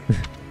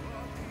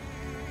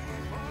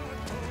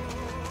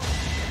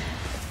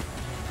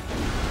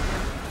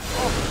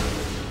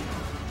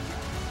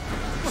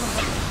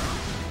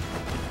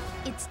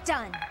 It's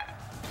done.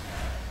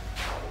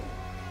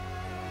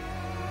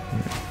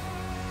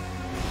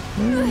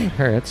 It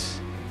hurts.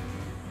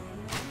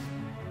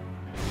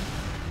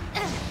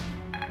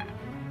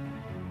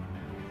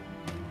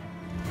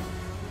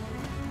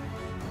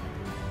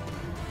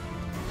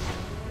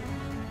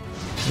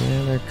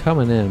 Yeah, they're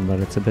coming in, but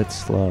it's a bit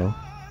slow.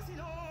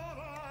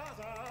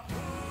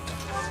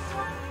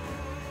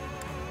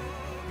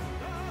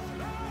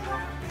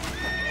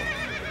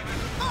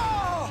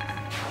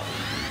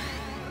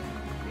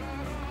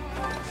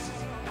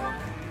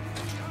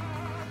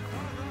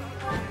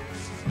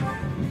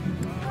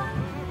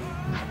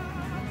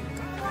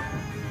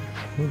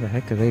 What the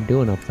heck are they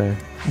doing up there?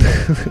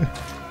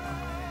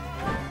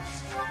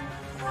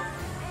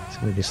 So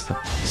they just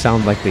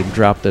sound like they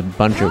dropped a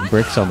bunch of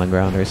bricks on the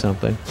ground or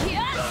something.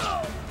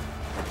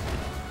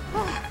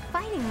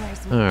 Fighting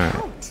wears me Alright.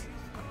 out.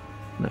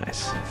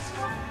 Nice.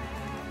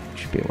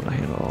 Should be able to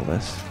handle all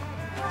this.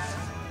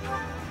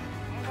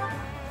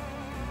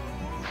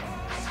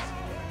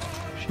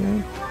 Should I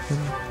have an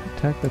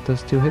attack that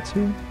does 2 hits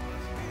here?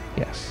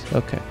 Yes.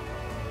 Okay.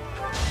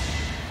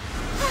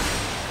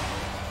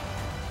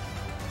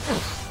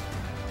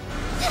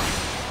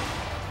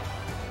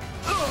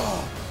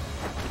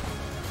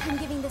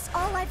 this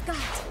all I've got.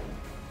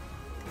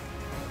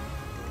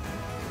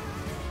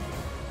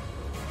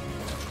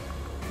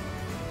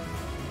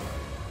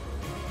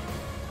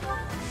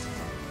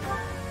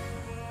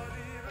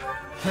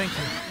 Thank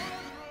you.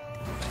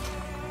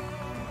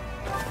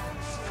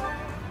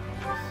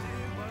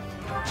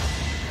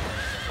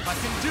 I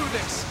can do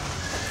this.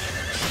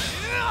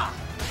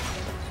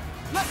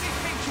 Let me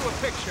paint you a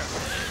picture.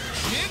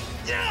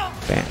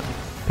 Bam.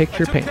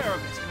 Picture I took paint. care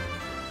of it.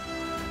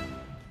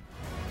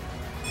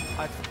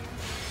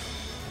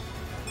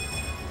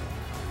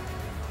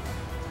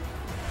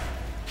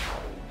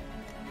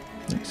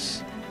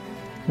 Nice.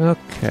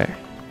 Okay.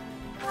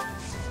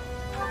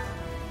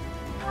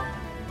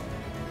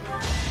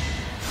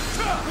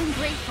 I'm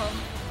grateful.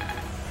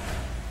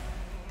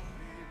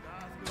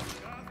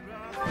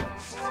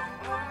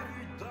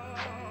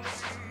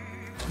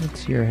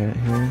 What's your hat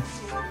here?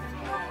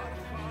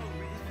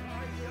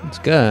 It's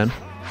good.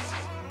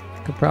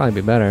 Could probably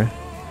be better.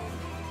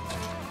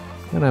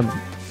 And I'm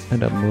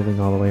end up moving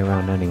all the way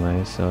around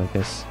anyway, so I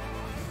guess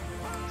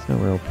there's no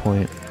real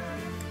point.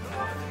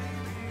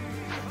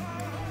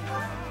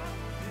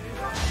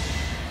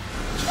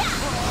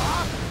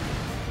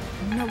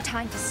 No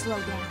time to slow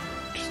down.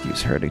 Just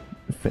use her to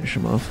finish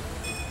him off.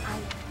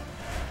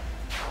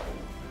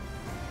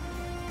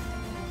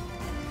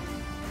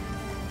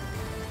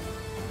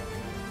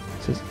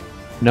 It says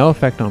no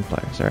effect on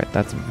players. Alright,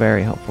 that's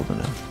very helpful to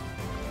know.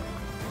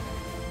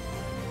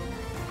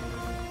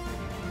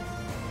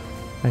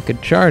 I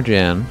could charge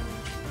in.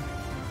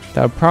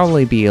 That would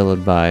probably be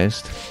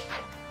ill-advised.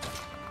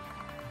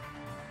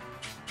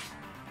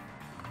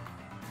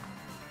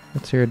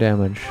 What's your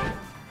damage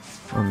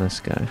on this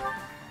guy?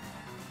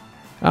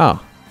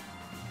 Oh.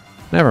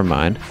 Never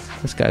mind.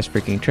 This guy's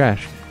freaking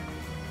trash.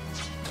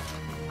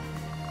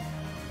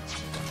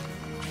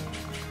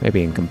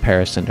 Maybe in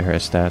comparison to her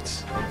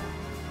stats.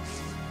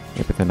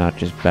 Maybe they're not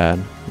just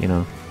bad, you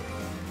know.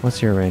 What's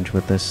your range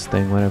with this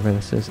thing, whatever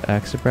this is?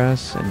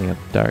 Axibras, and you have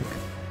Dark.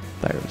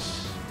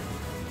 There's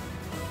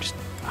just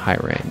high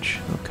range.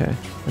 Okay.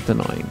 That's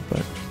annoying,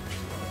 but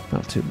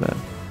not too bad.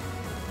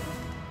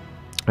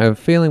 I have a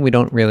feeling we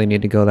don't really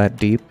need to go that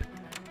deep,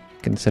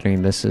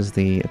 considering this is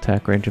the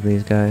attack range of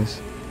these guys.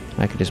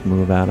 I could just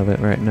move out of it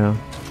right now.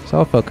 So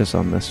I'll focus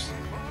on this.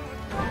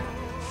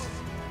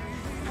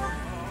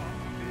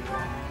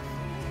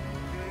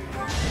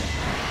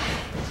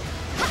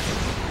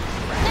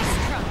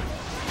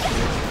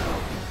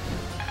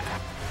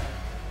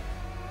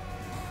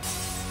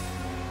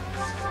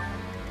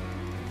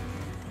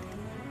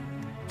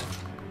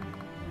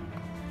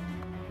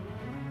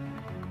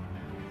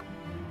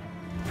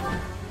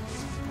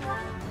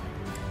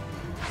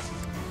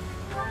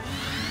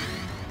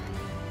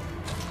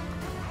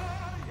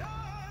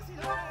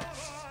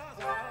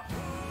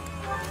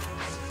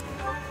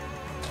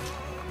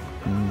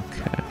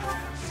 Okay.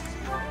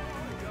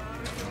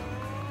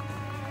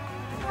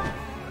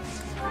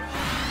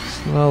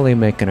 Slowly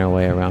making our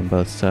way around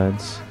both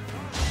sides.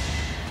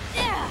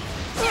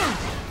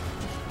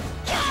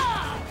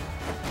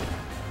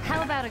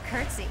 How about a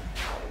curtsy?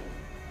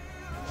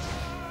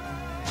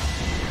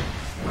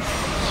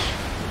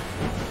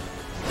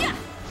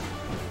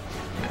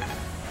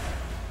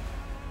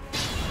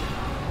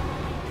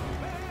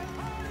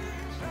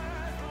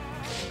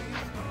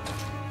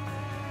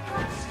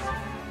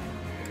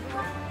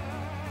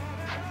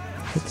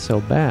 It's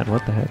so bad,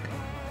 what the heck?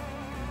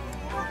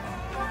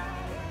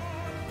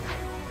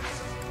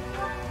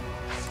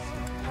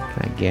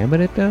 Can I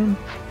gambit it down?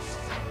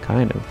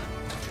 Kind of.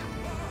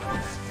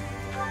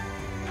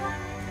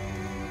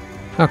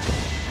 Okay.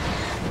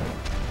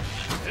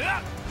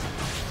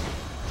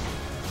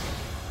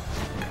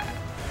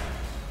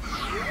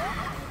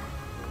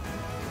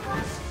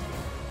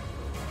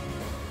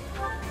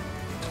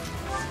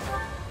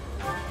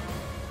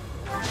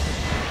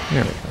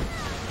 There we go.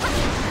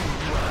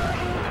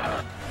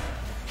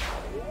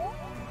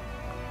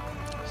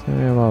 So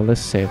we have all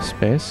this safe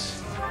space.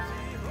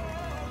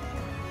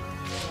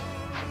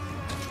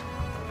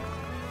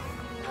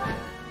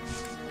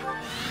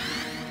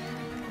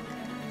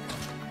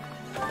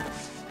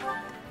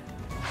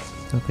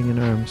 Nothing in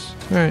arms.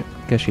 Alright,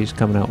 guess she's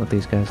coming out with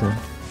these guys then.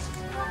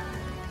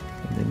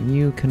 And then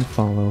you can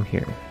follow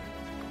here.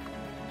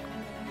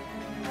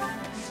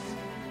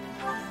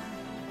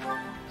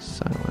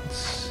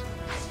 Silence.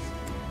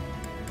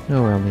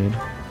 No real need.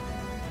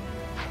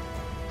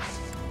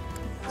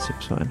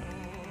 Seems fine.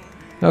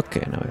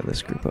 Okay, now we have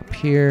this group up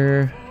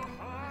here.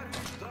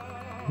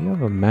 You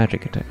have a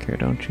magic attack here,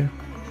 don't you?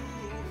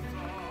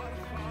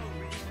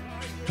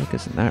 I think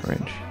it's in that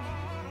range.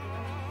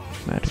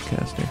 Magic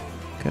caster.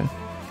 Okay.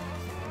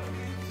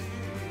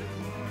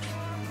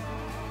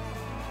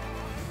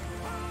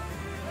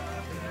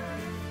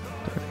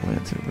 Dark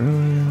Lance and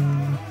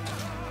Ruin.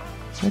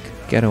 I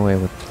could get away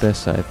with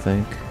this, I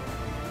think.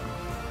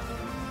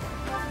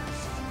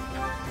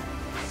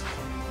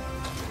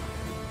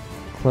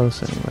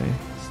 Close anyway.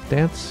 Is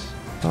dance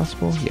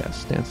possible?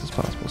 Yes, dance is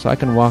possible. So I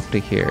can walk to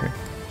here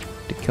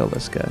to kill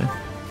this guy.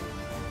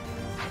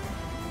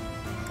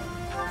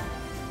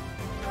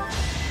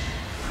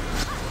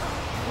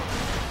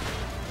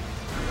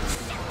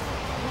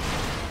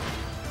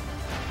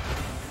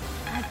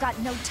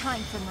 No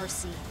time for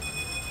mercy.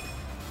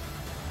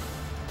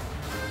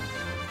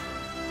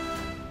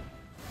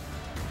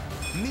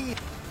 Me.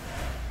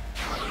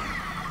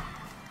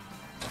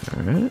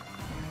 Alright.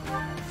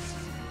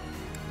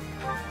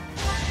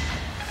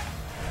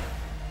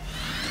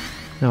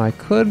 Now I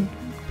could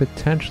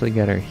potentially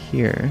get her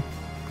here.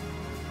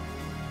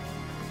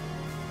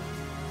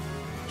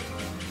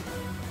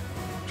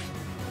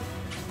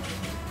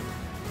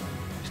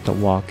 Just to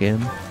walk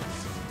in.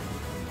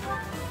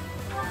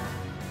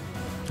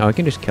 Oh, I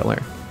can just kill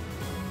her.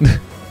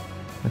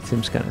 That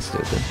seems kind of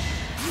stupid.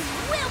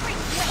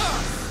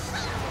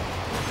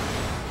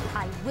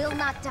 I will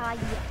not die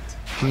yet.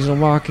 She's a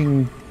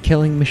walking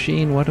killing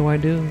machine. What do I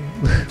do?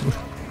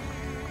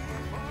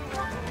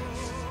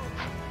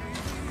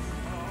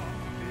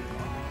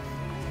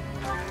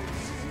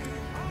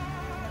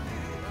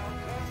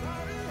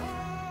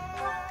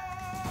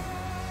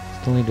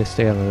 Still need to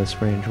stay out of this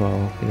range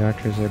while the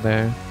archers are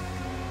there.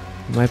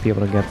 We might be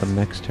able to get them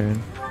next turn.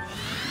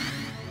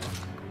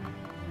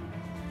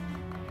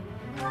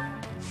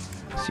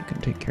 So you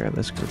can take care of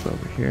this group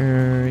over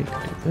here. You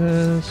can do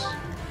this.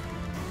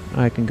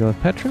 I can go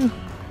with Petra.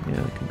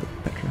 Yeah, I can go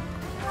with Petra.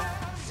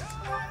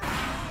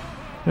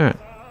 Alright.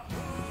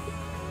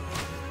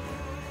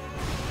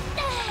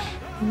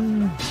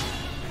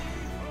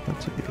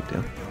 Not too big a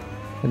deal.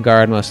 The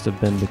guard must have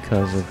been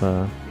because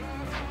of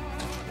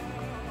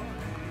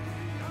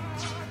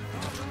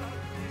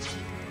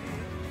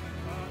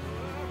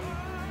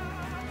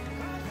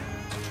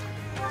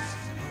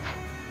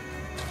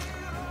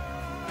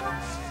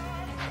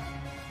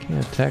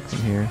can't attack from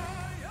here.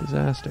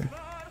 Disaster.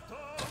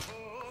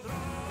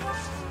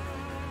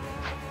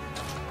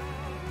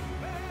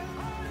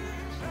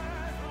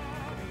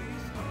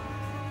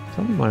 It's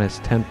only minus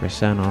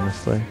 10%,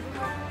 honestly.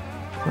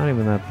 Not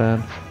even that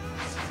bad.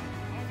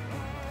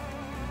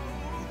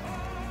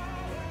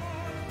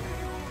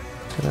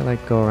 Could I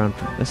like go around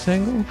from this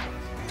angle?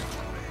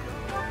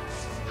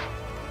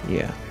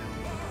 Yeah.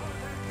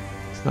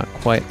 It's not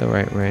quite the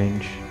right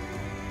range.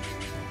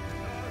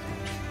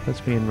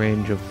 Puts me in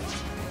range of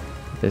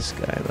this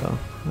guy though.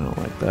 I don't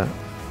like that.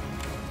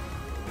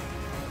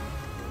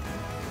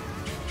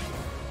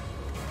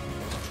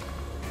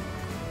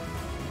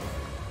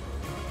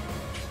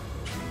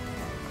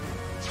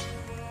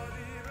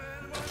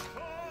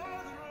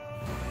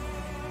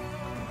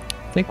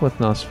 I think with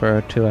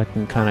Nosferatu I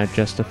can kind of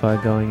justify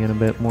going in a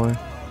bit more.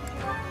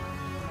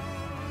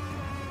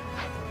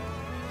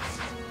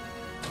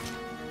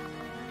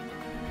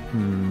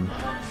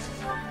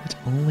 It's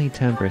only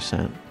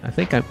 10%. I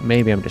think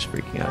maybe I'm just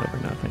freaking out over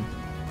nothing.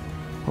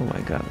 Oh my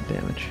god,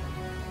 damage.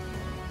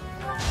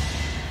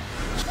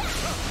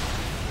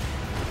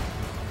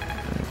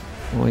 Right.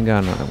 Only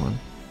got another one.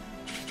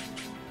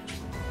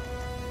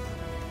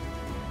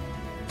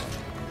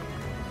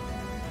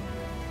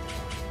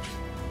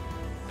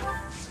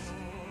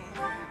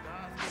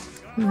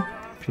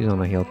 She's on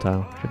the heal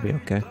tile. Should be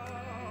okay.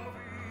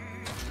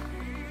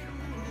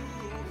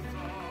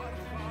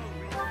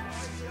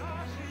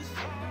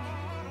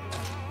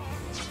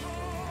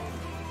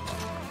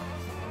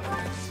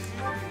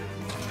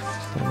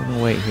 Still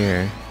gonna wait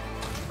here.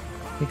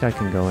 I think I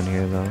can go in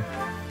here though.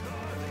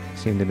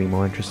 Seem to be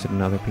more interested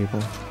in other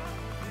people.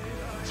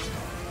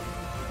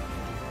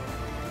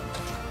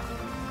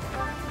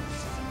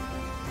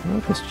 I don't know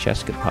what this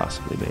chest could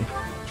possibly be.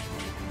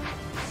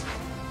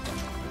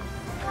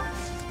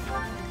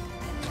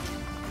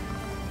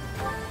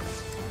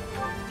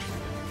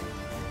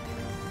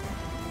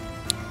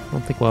 I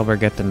don't think we'll ever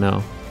get to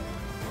know,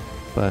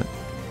 but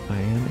I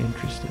am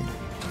interested.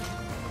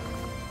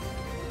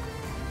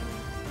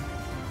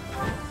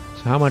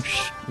 So how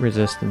much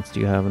resistance do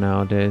you have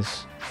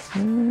nowadays? I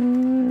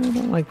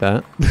don't like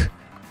that.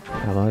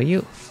 How about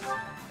you?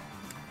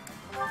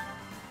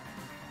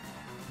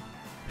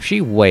 If she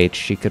waits,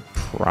 she could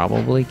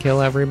probably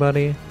kill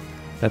everybody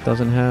that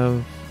doesn't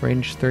have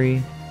range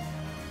 3.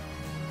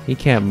 He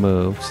can't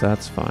move, so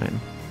that's fine.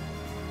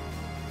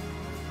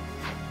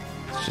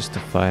 It's just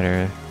a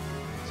fighter.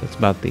 So it's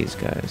about these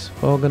guys.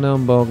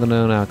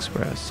 Boganon,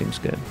 Express. Seems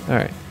good.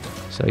 Alright.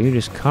 So you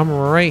just come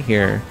right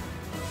here.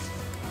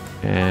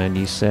 And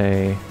you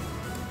say,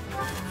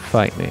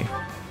 fight me.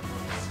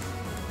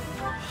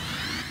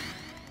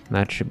 And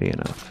that should be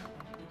enough.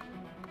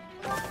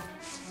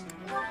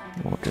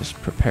 We'll just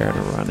prepare to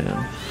run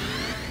in.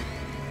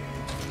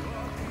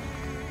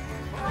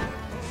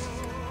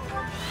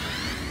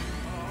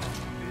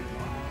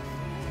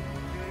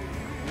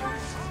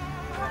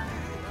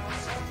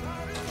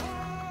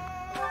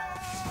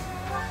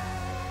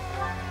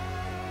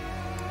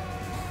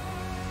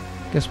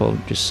 Guess we'll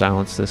just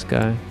silence this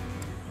guy,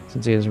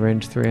 since he has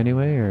range 3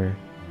 anyway, or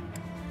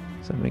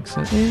does that make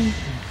sense?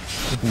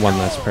 One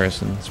less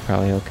person, it's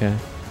probably okay.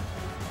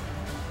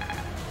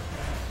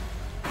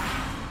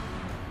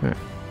 Alright.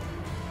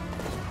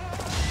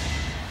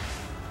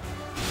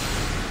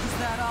 Is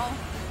that all?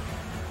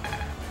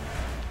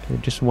 He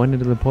just went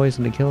into the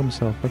poison to kill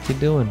himself. What's he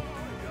doing?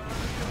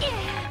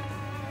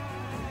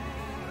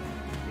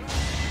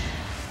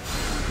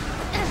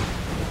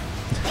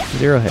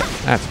 0 hit.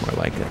 That's more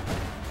like it.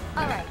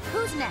 Alright,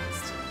 who's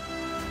next?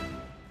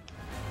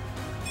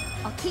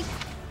 I'll keep.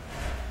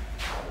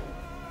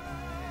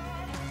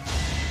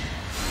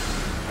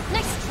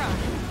 Nice try.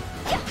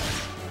 Yeah.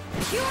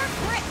 Pure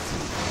grit.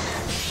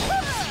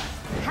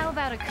 How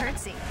about a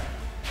curtsy?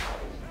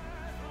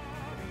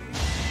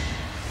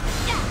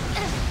 Yeah.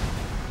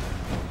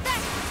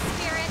 That's the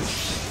spirit.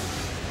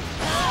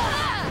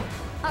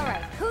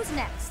 Alright, who's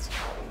next?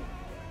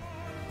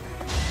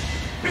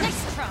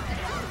 Nice try.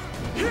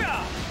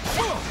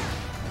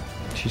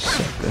 She's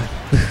so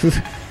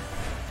good.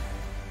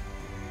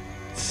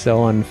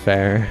 So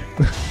unfair.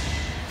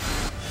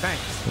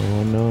 Thanks.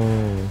 Oh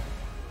no.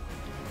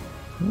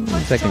 At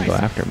least I can go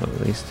after him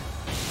at least.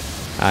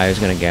 Ah, he's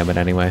gonna gambit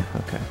anyway.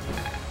 Okay.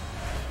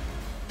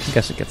 I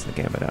guess it gets the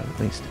gambit out at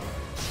least.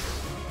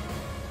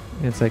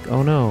 It's like,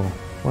 oh no,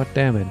 what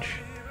damage?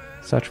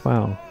 Such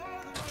foul.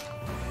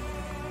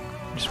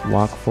 Just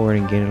walk forward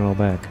and gain it all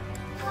back.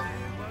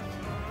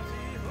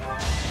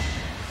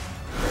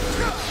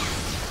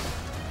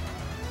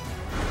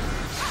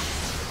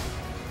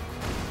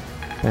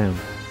 Bam.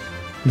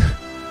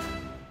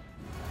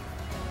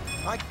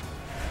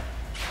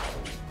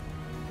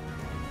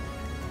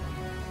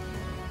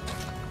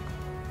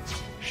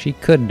 She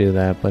could do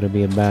that, but it'd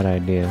be a bad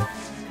idea.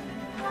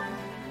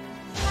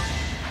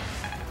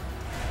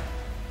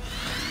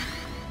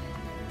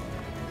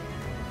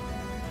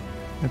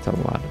 That's a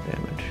lot of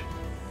damage.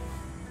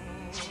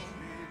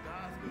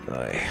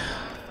 Oy.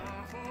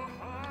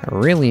 I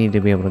really need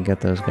to be able to get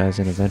those guys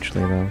in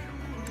eventually, though.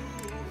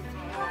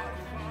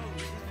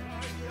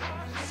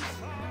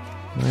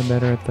 Am I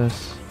better at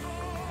this?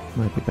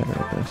 Might be better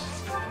at this.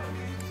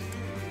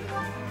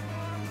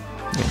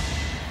 Yeah.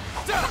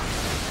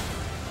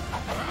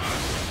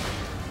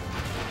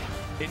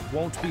 It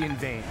won't be in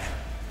vain.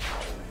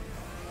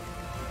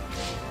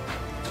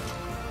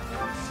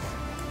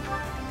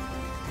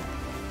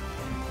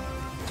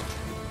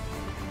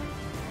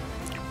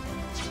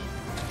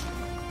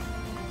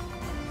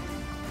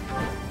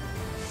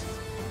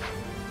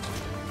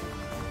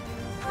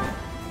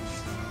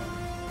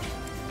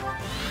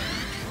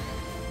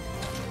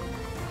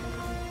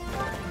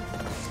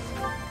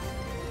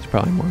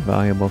 Probably more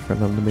valuable for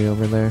them to be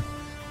over there.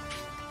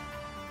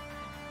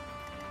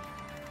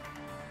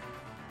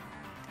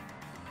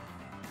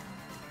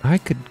 I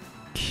could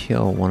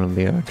kill one of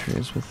the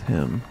archers with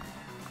him.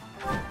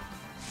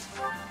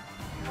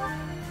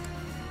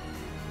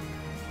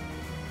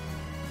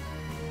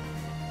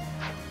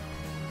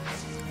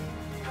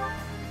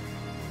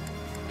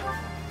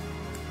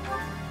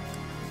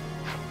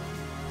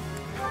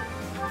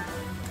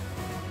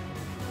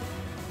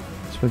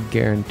 This would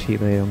guarantee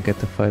they don't get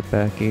to fight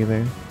back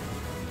either.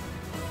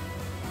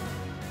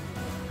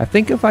 I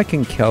think if I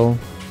can kill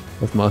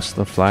with most of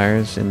the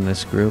flyers in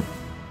this group,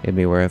 it'd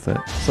be worth it.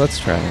 So let's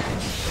try it.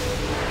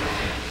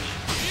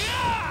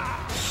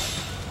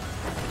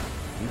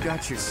 You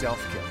got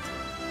yourself killed.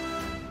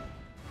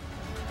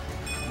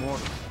 More.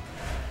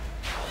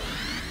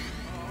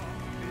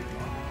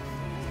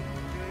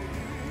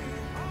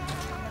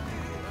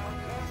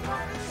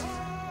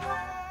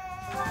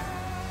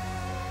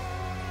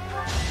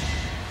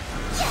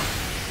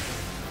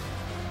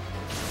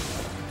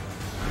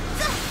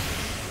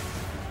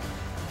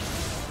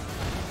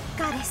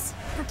 Goddess,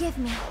 forgive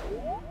me.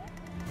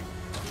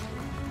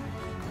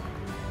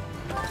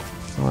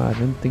 Oh, I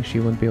didn't think she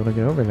wouldn't be able to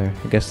get over there.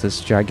 I guess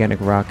this gigantic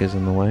rock is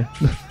in the way.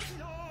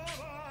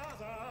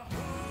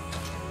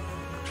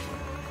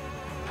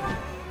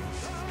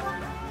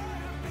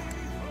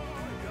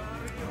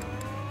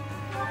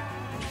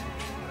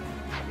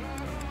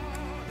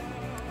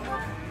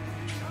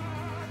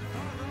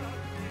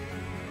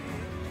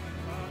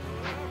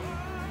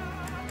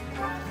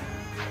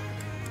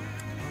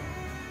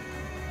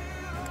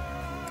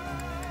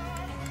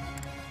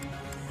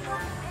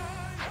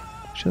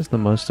 She has the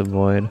most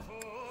avoid.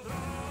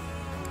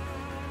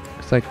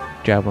 Looks like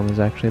Javelin is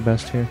actually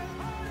best here.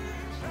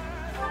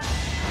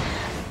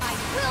 I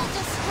will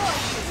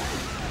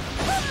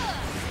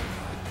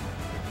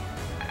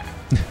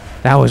destroy you.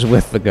 That was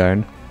with the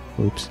guard.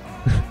 Oops.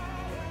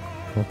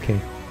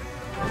 Okay.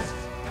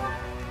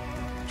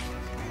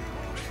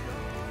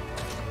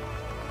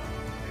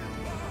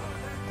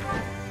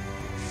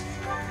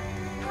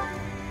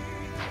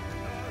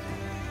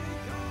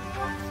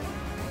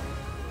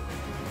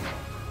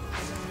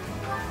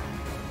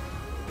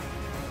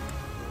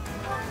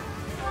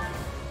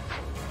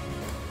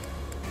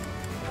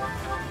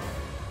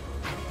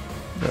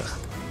 Ugh.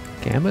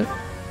 Gambit?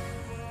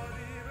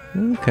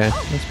 Okay,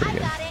 that's pretty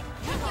good.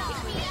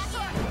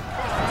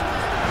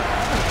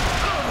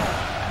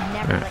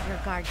 Never let your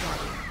guard down.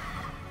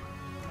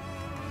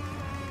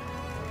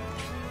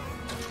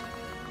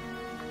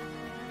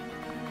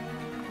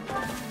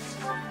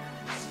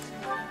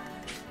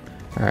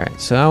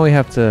 Alright, so now we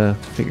have to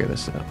figure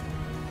this out.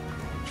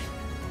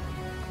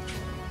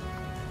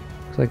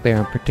 Looks like they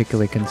aren't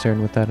particularly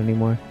concerned with that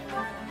anymore.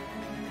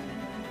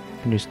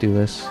 Can just do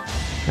this.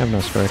 I have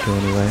no spare to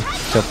anyway.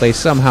 So if they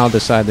somehow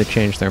decide to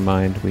change their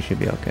mind, we should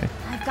be okay.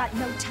 I've got got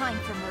no time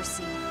for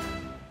mercy.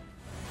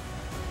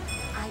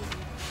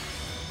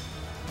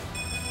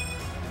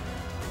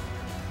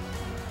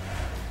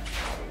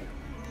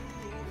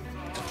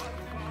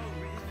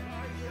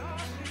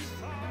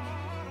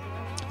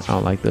 I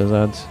don't like those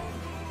odds.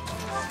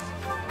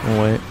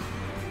 Oh wait.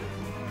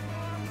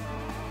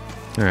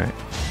 Alright.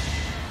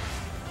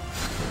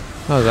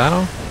 Oh, is that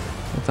all?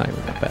 That's not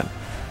even that bad.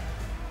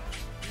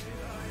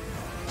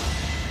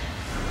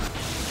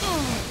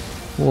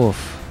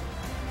 Woof.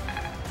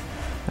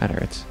 That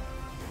hurts.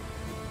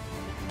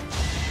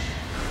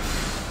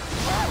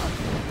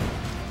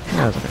 That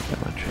doesn't hurt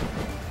that much.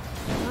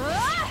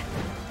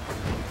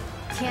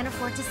 Can't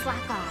afford to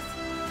slack off.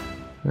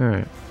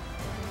 Alright.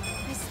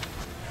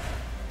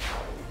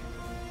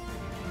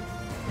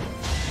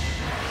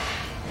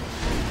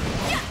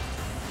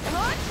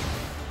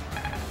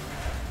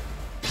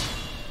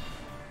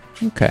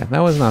 Okay, that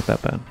was not that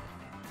bad.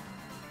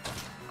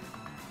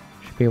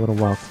 Should be able to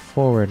walk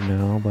forward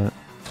now, but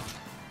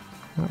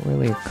not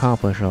really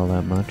accomplish all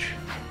that much.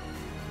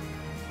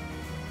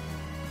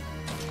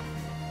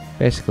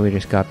 Basically, we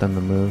just got them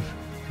to move.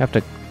 Have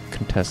to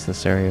contest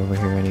this area over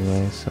here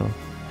anyway, so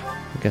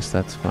I guess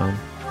that's fine.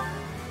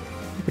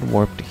 We can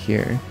warp to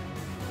here.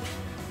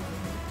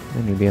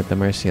 Then you'd be at the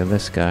mercy of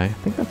this guy. I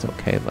think that's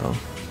okay though,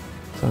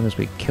 as long as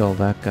we kill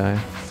that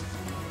guy.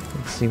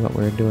 Let's see what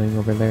we're doing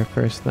over there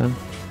first then.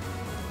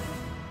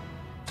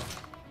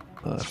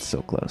 Oh, it's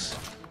so close.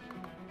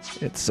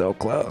 It's so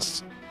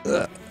close.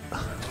 Ugh.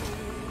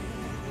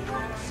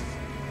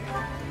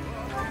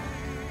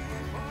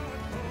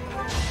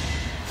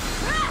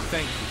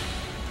 Thank you.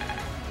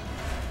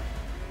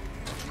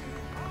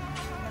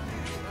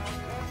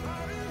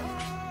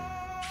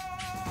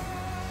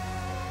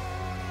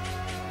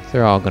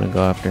 They're all gonna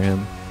go after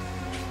him.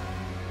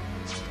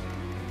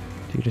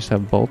 Do you just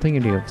have bolting or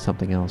do you have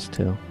something else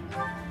too?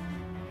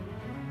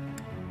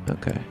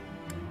 Okay.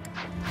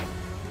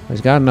 He's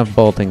got enough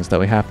boltings that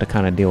we have to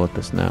kind of deal with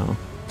this now.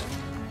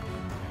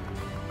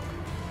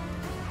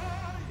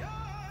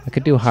 I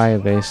could do high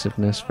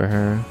evasiveness for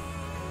her.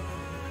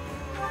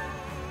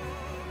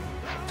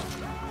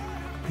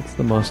 It's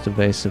the most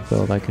evasive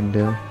build I can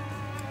do.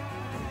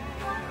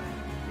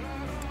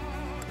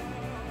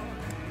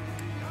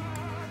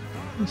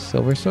 A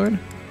silver sword,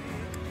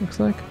 looks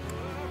like.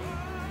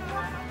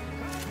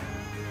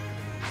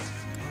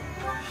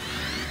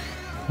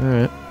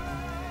 Alright.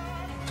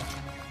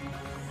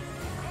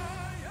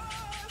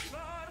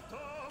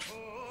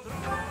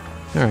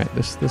 Alright,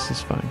 this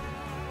is fine.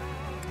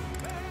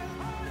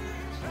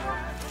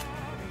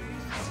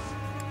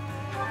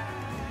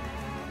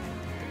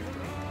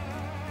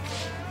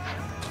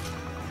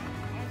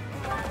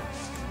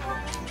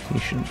 He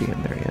shouldn't be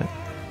in there yet.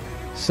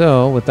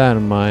 So, with that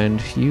in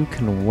mind, you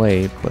can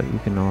wait, but you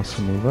can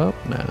also move up.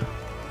 Nah.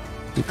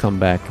 You come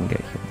back and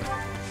get healed.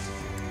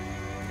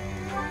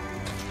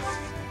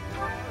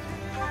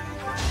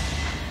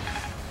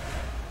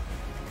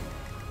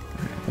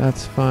 Alright,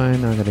 that's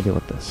fine. Now I gotta deal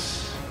with this.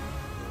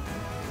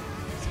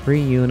 3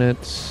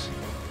 units.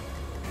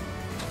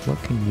 What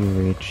can you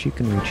reach? You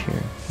can reach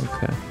here.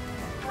 Okay.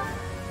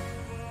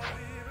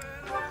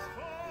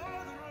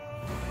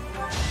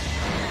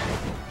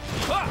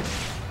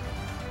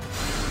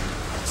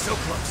 So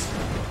close.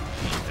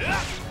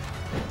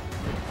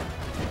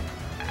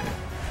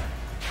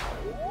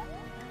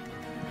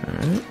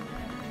 Alright.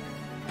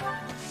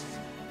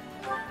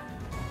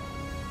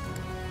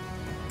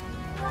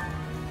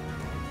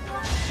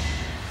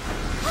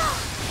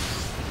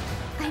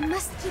 I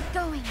must keep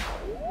going.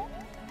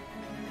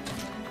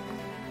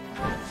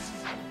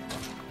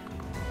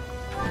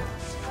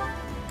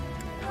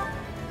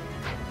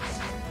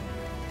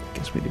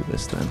 Guess we do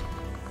this then.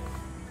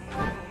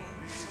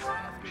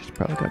 She's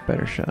probably got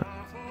better shot.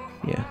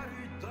 Yeah.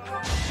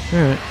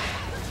 Alright.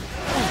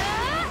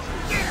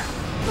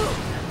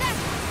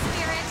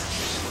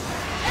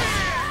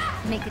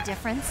 Make a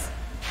difference.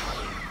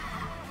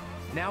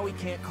 Now we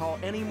can't call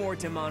any more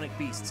demonic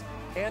beasts,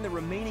 and the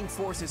remaining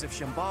forces of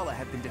Shambhala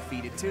have been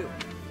defeated too.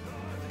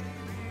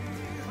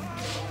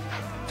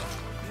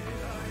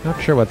 Not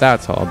sure what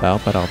that's all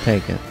about, but I'll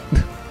take it.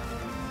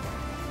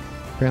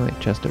 Apparently a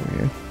chest over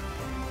here.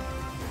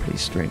 Pretty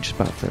strange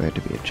spot for there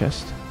to be a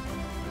chest.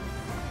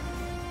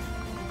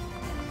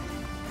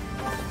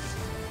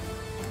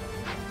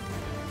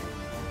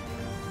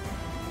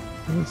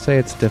 I would say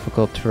it's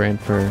difficult terrain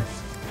for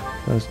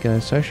those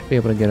guys, so I should be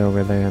able to get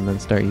over there and then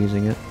start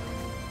using it.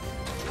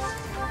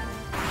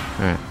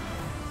 Alright.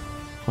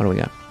 What do we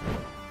got?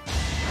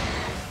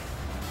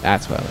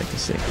 That's what I like to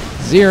see.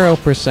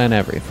 0%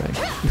 everything.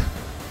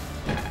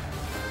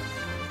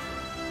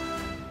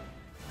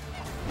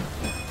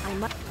 I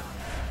must.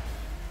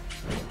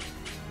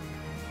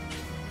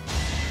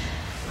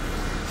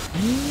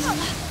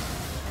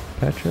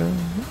 Petra?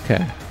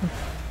 Okay.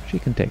 She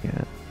can take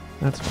it.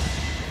 That's fine.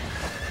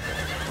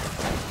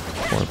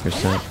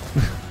 4%.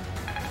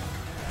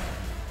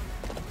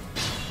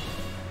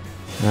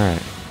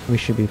 Alright. We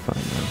should be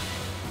fine now.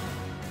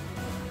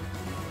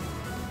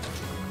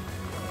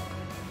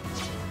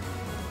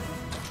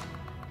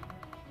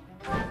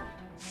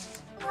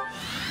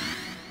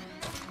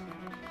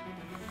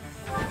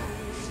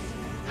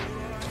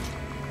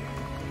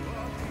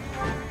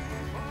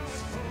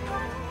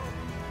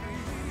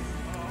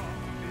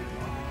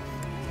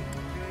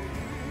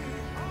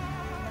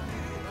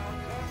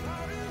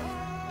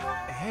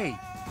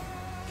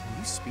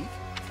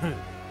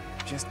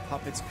 just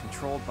puppets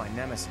controlled by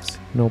Nemesis.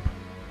 Nope.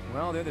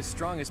 Well, they're the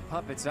strongest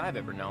puppets I've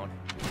ever known.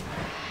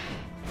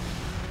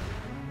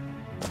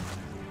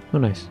 Oh,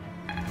 nice.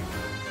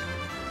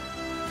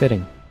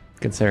 Fitting,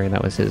 considering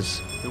that was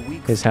his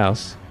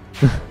house.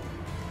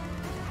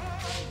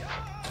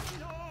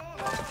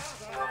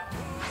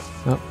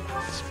 Oh,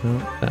 smell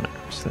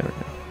Venomers. There we go.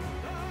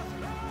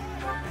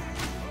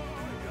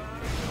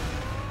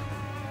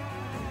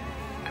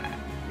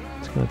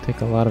 It's gonna take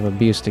a lot of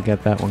abuse to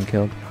get that one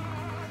killed.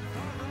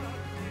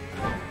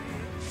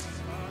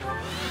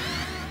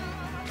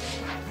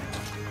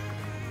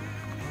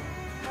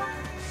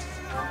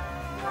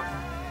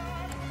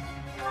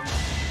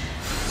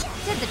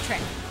 Did the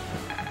trick.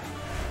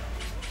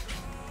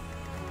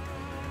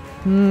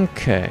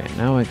 Okay,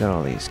 now I got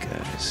all these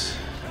guys.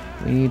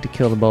 We need to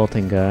kill the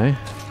bolting guy.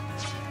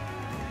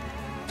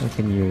 What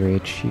can you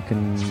reach? You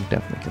can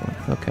definitely kill him.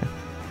 Okay.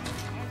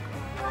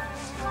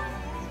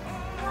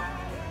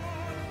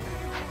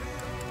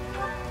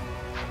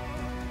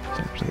 There's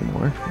actually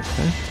more.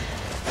 Okay.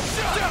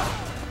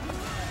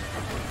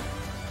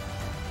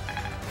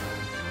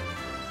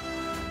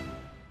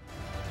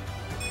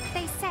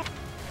 They said.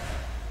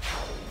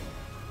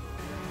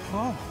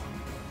 Oh,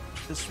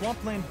 the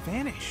swampland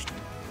vanished.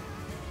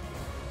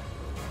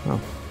 Oh.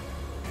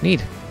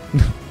 Neat.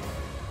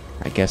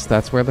 I guess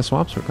that's where the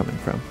swamps were coming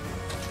from.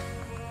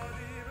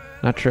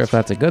 Not sure if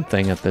that's a good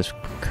thing at this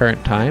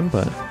current time,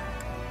 but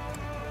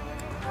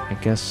I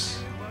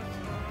guess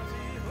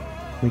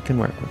we can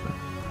work with it.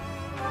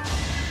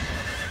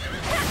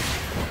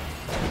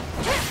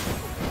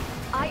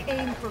 I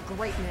aim for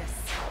greatness.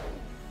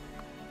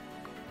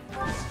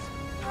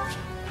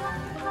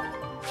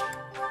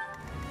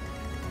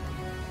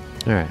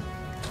 Alright.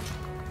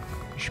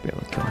 You should be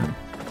able to kill him.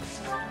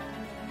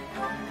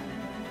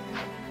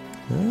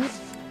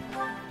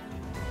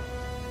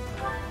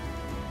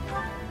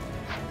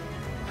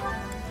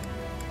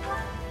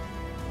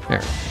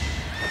 There.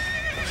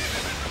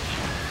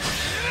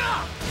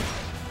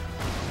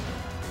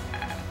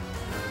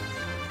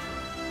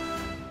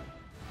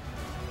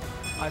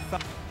 I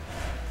thought.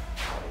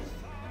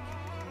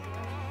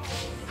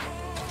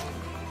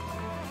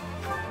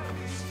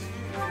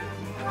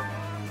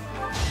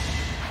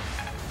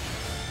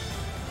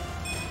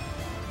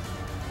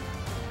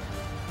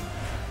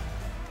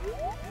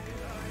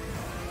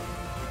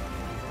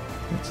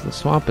 So the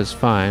swamp is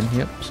fine.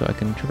 Yep, so I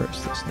can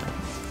traverse this now.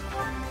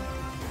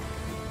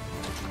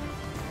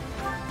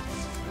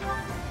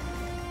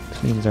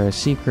 This means our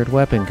secret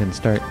weapon can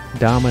start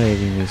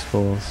dominating these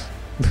fools.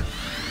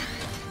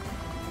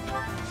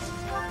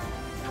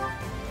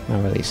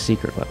 Not really a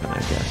secret weapon, I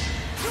guess.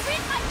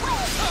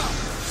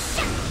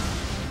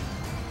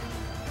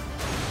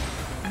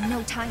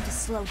 No time to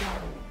slow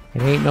down.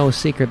 It ain't no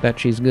secret that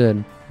she's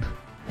good.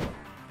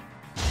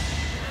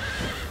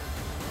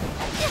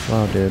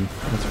 Wow, dude,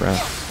 that's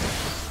rough.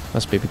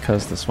 Must be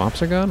because the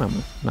swamps are gone?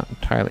 I'm not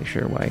entirely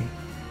sure why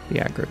the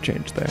aggro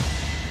changed there.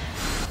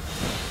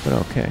 But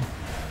okay.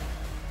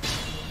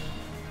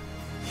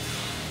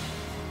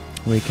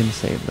 We can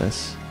save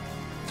this.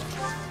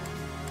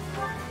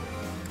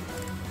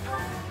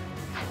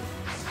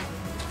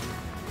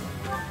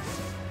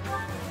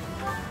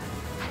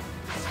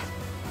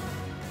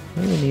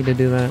 Do we need to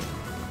do that?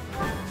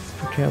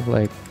 Don't you have,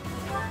 like,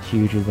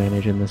 huge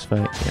advantage in this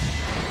fight? Yeah.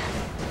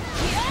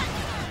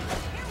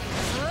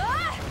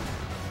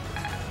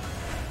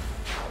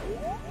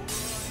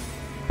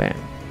 Bam.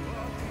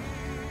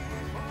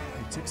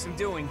 It took some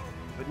doing,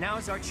 but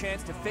now's our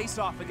chance to face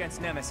off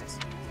against Nemesis.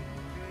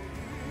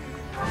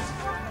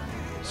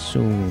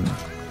 Soon.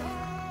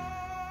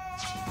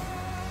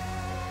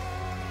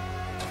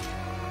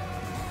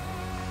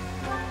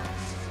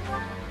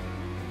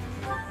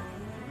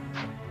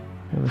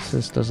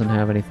 Nemesis doesn't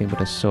have anything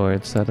but a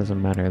sword, so that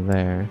doesn't matter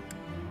there.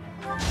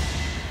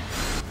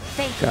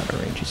 God, our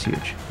range is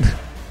huge.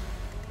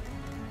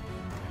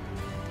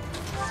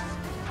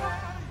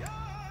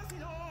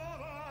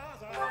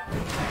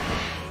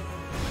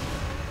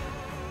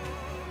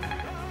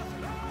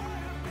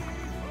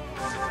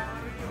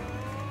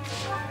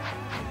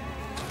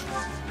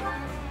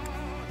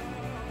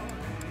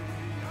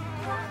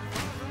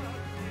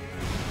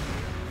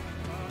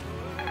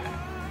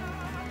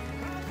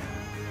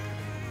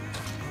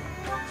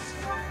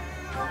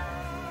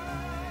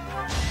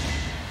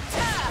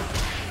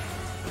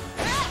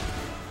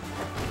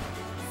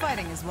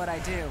 Fighting is what I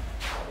do.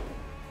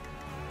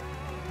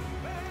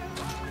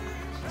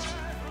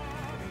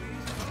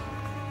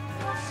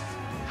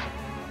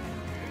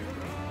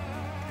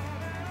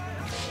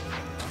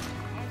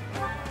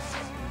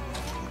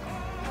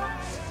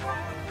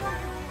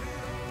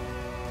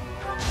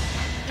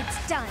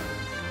 It's done.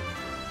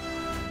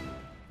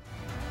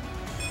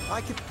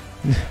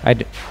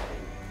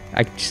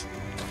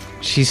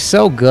 She's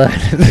so good.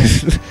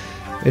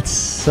 It's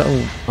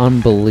so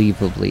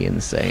unbelievably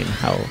insane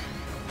how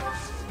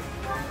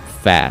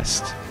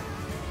fast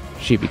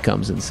she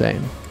becomes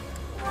insane. You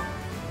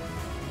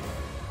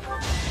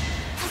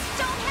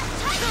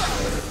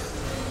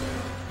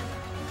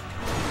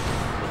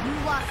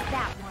lost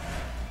that one.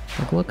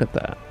 Like, look at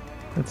that.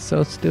 That's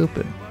so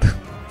stupid.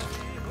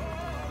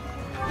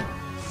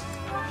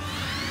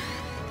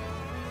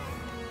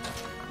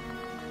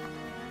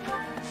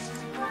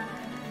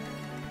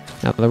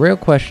 Now, the real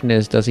question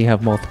is, does he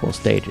have multiple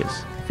stages?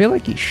 I feel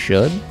like he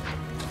should.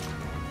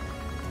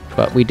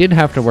 But we did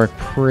have to work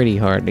pretty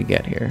hard to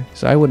get here,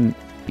 so I wouldn't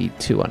be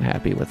too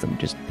unhappy with him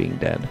just being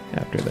dead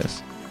after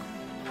this.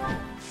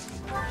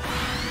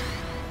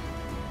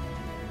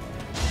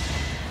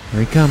 Here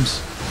he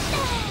comes.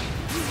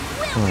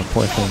 Oh,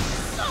 poor thing.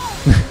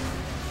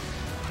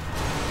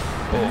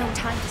 No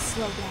time to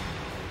slow down.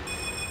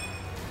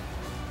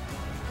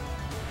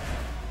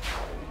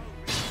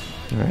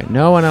 Alright,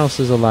 no one else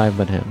is alive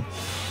but him.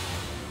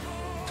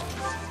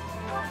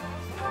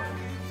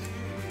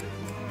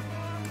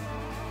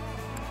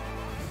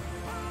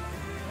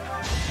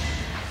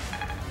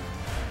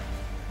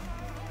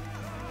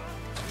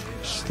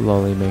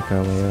 Slowly make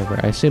our way over.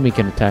 I assume he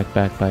can attack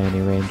back by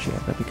any range. Yeah,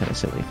 that'd be kind of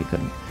silly if he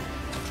couldn't.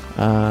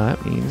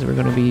 That means we're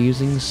going to be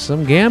using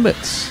some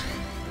gambits.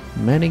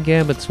 Many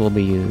gambits will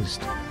be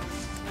used.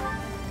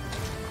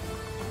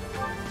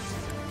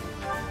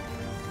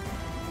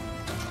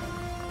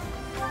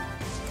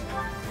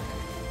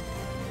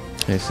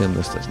 I assume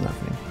this does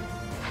nothing.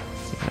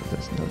 Yeah, it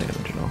does no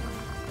damage at all.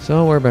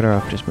 So we're better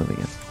off just moving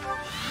in.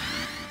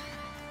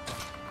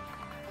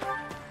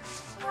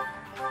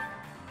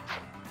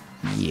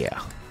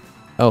 Yeah.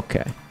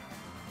 Okay.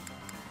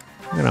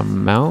 I'm gonna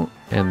mount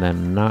and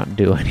then not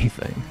do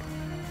anything.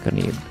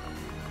 Gonna need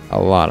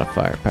a lot of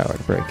firepower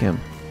to break him.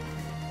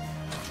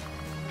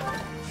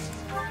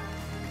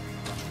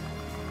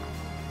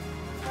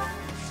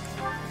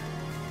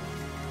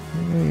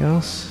 Anything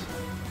else?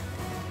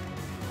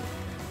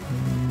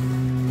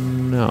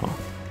 No.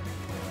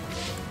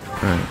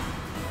 Alright.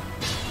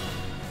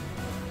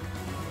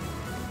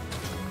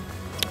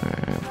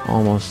 Alright,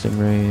 almost in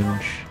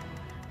range.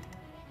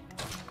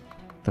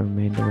 The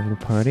remainder of the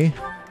party.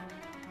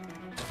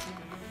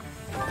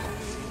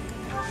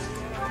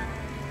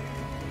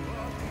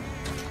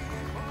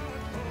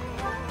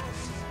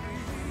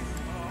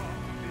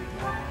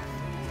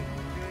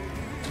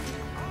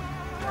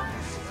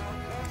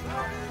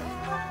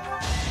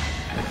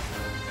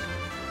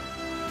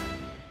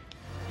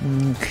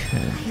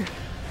 Okay.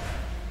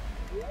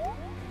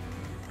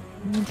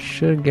 That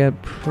should get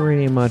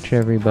pretty much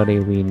everybody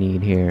we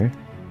need here.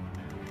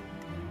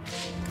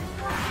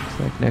 Looks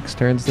like next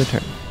turn's the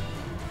turn.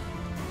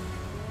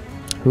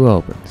 Who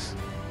opens?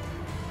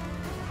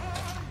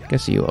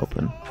 Guess you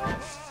open.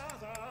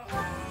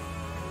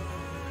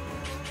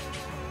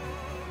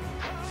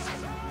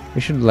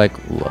 We should, like,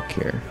 look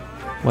here.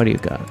 What do you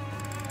got?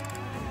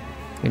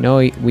 You know,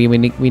 we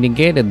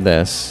negated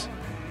this,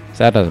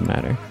 so that doesn't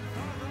matter.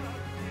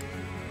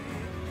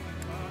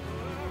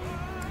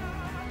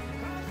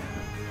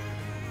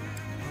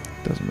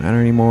 Doesn't matter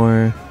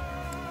anymore.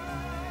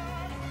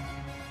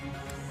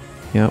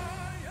 Yep.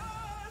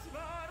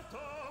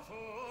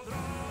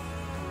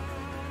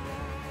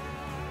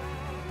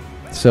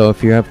 So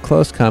if you have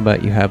close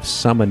combat, you have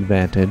some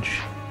advantage.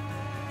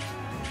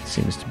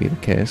 Seems to be the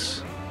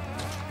case.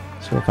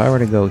 So if I were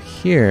to go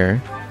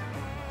here...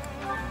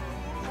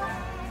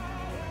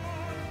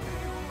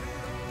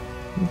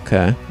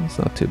 Okay, that's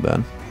not too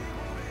bad.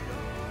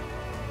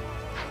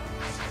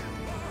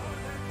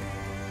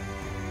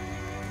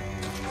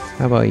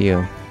 How about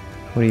you?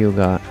 What do you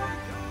got?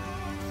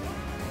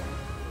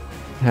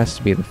 It has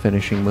to be the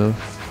finishing move.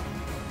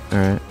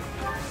 Alright.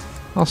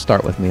 I'll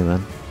start with me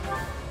then.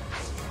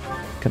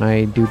 Can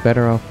I do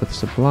better off with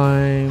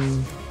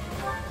Sublime?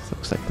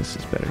 Looks like this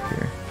is better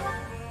here.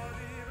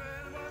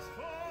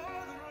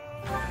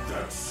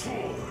 That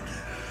sword,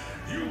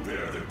 you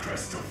bear the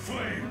crest of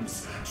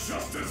flames,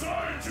 just as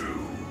I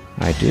do.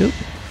 I do?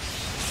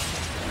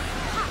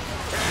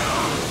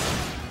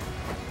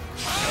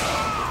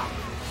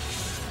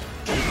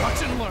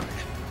 Watch and learn.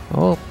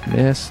 Oh,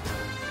 missed.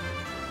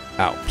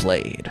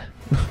 Outplayed.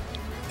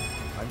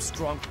 I'm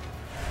strong.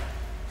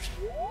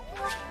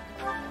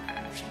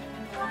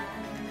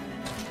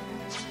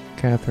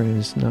 Catherine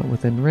is not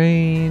within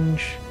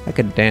range. I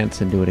could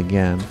dance and do it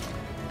again.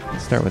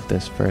 Let's start with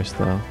this first,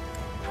 though.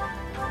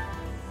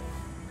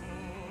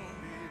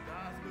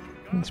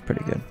 That's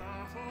pretty good.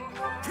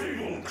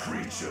 Evil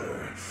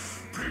creature,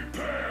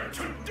 prepare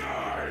to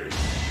die.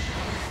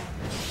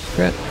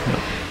 Crit? No.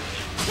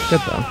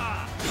 Good, though.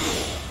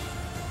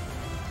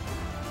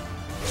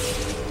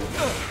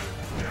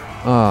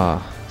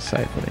 Ah,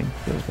 siphoning.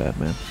 Feels bad,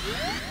 man.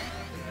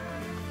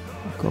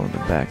 I'll go on the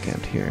back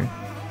end here.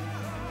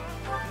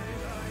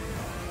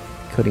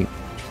 Could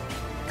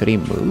he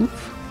move?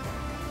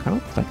 I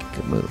don't think he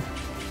could move.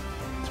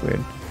 It's weird.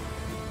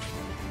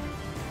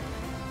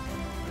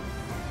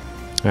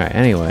 Alright,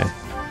 anyway.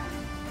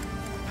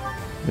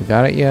 We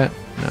got it yet?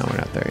 No, we're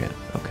not there yet.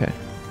 Okay.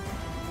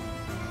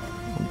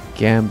 I'll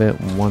gambit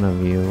one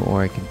of you,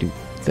 or I can do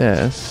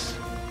this.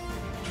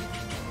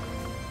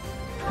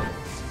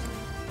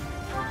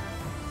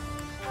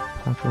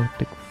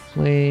 Apocalyptic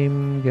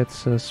Flame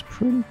gets us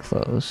pretty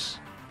close.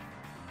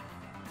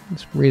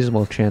 It's a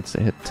reasonable chance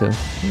to hit too.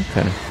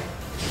 Okay.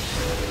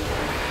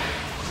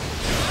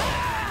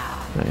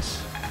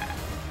 Nice.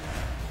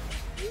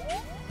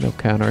 No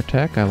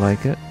counterattack, I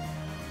like it.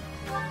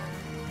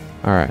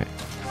 Alright.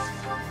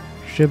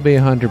 Should be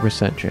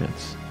 100%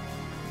 chance.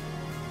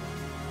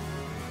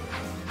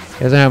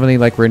 Doesn't have any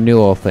like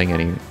renewal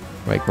thing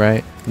like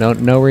right?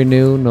 No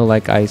renew, no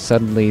like I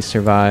suddenly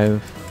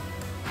survive.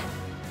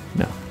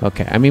 No.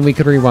 Okay. I mean we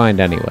could rewind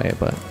anyway,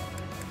 but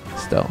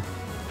still.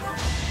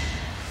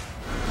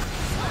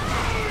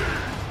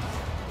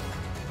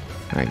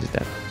 Alright, he's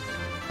dead.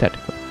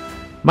 Technically.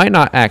 Might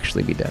not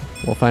actually be dead.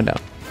 We'll find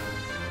out.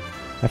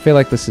 I feel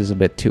like this is a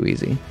bit too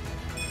easy.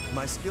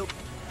 My skill.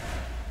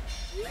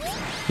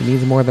 He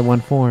needs more than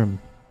one form.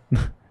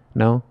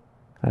 No?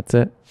 That's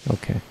it?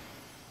 Okay.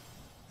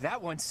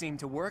 That one seemed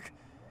to work.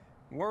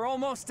 We're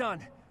almost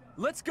done.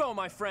 Let's go,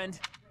 my friend.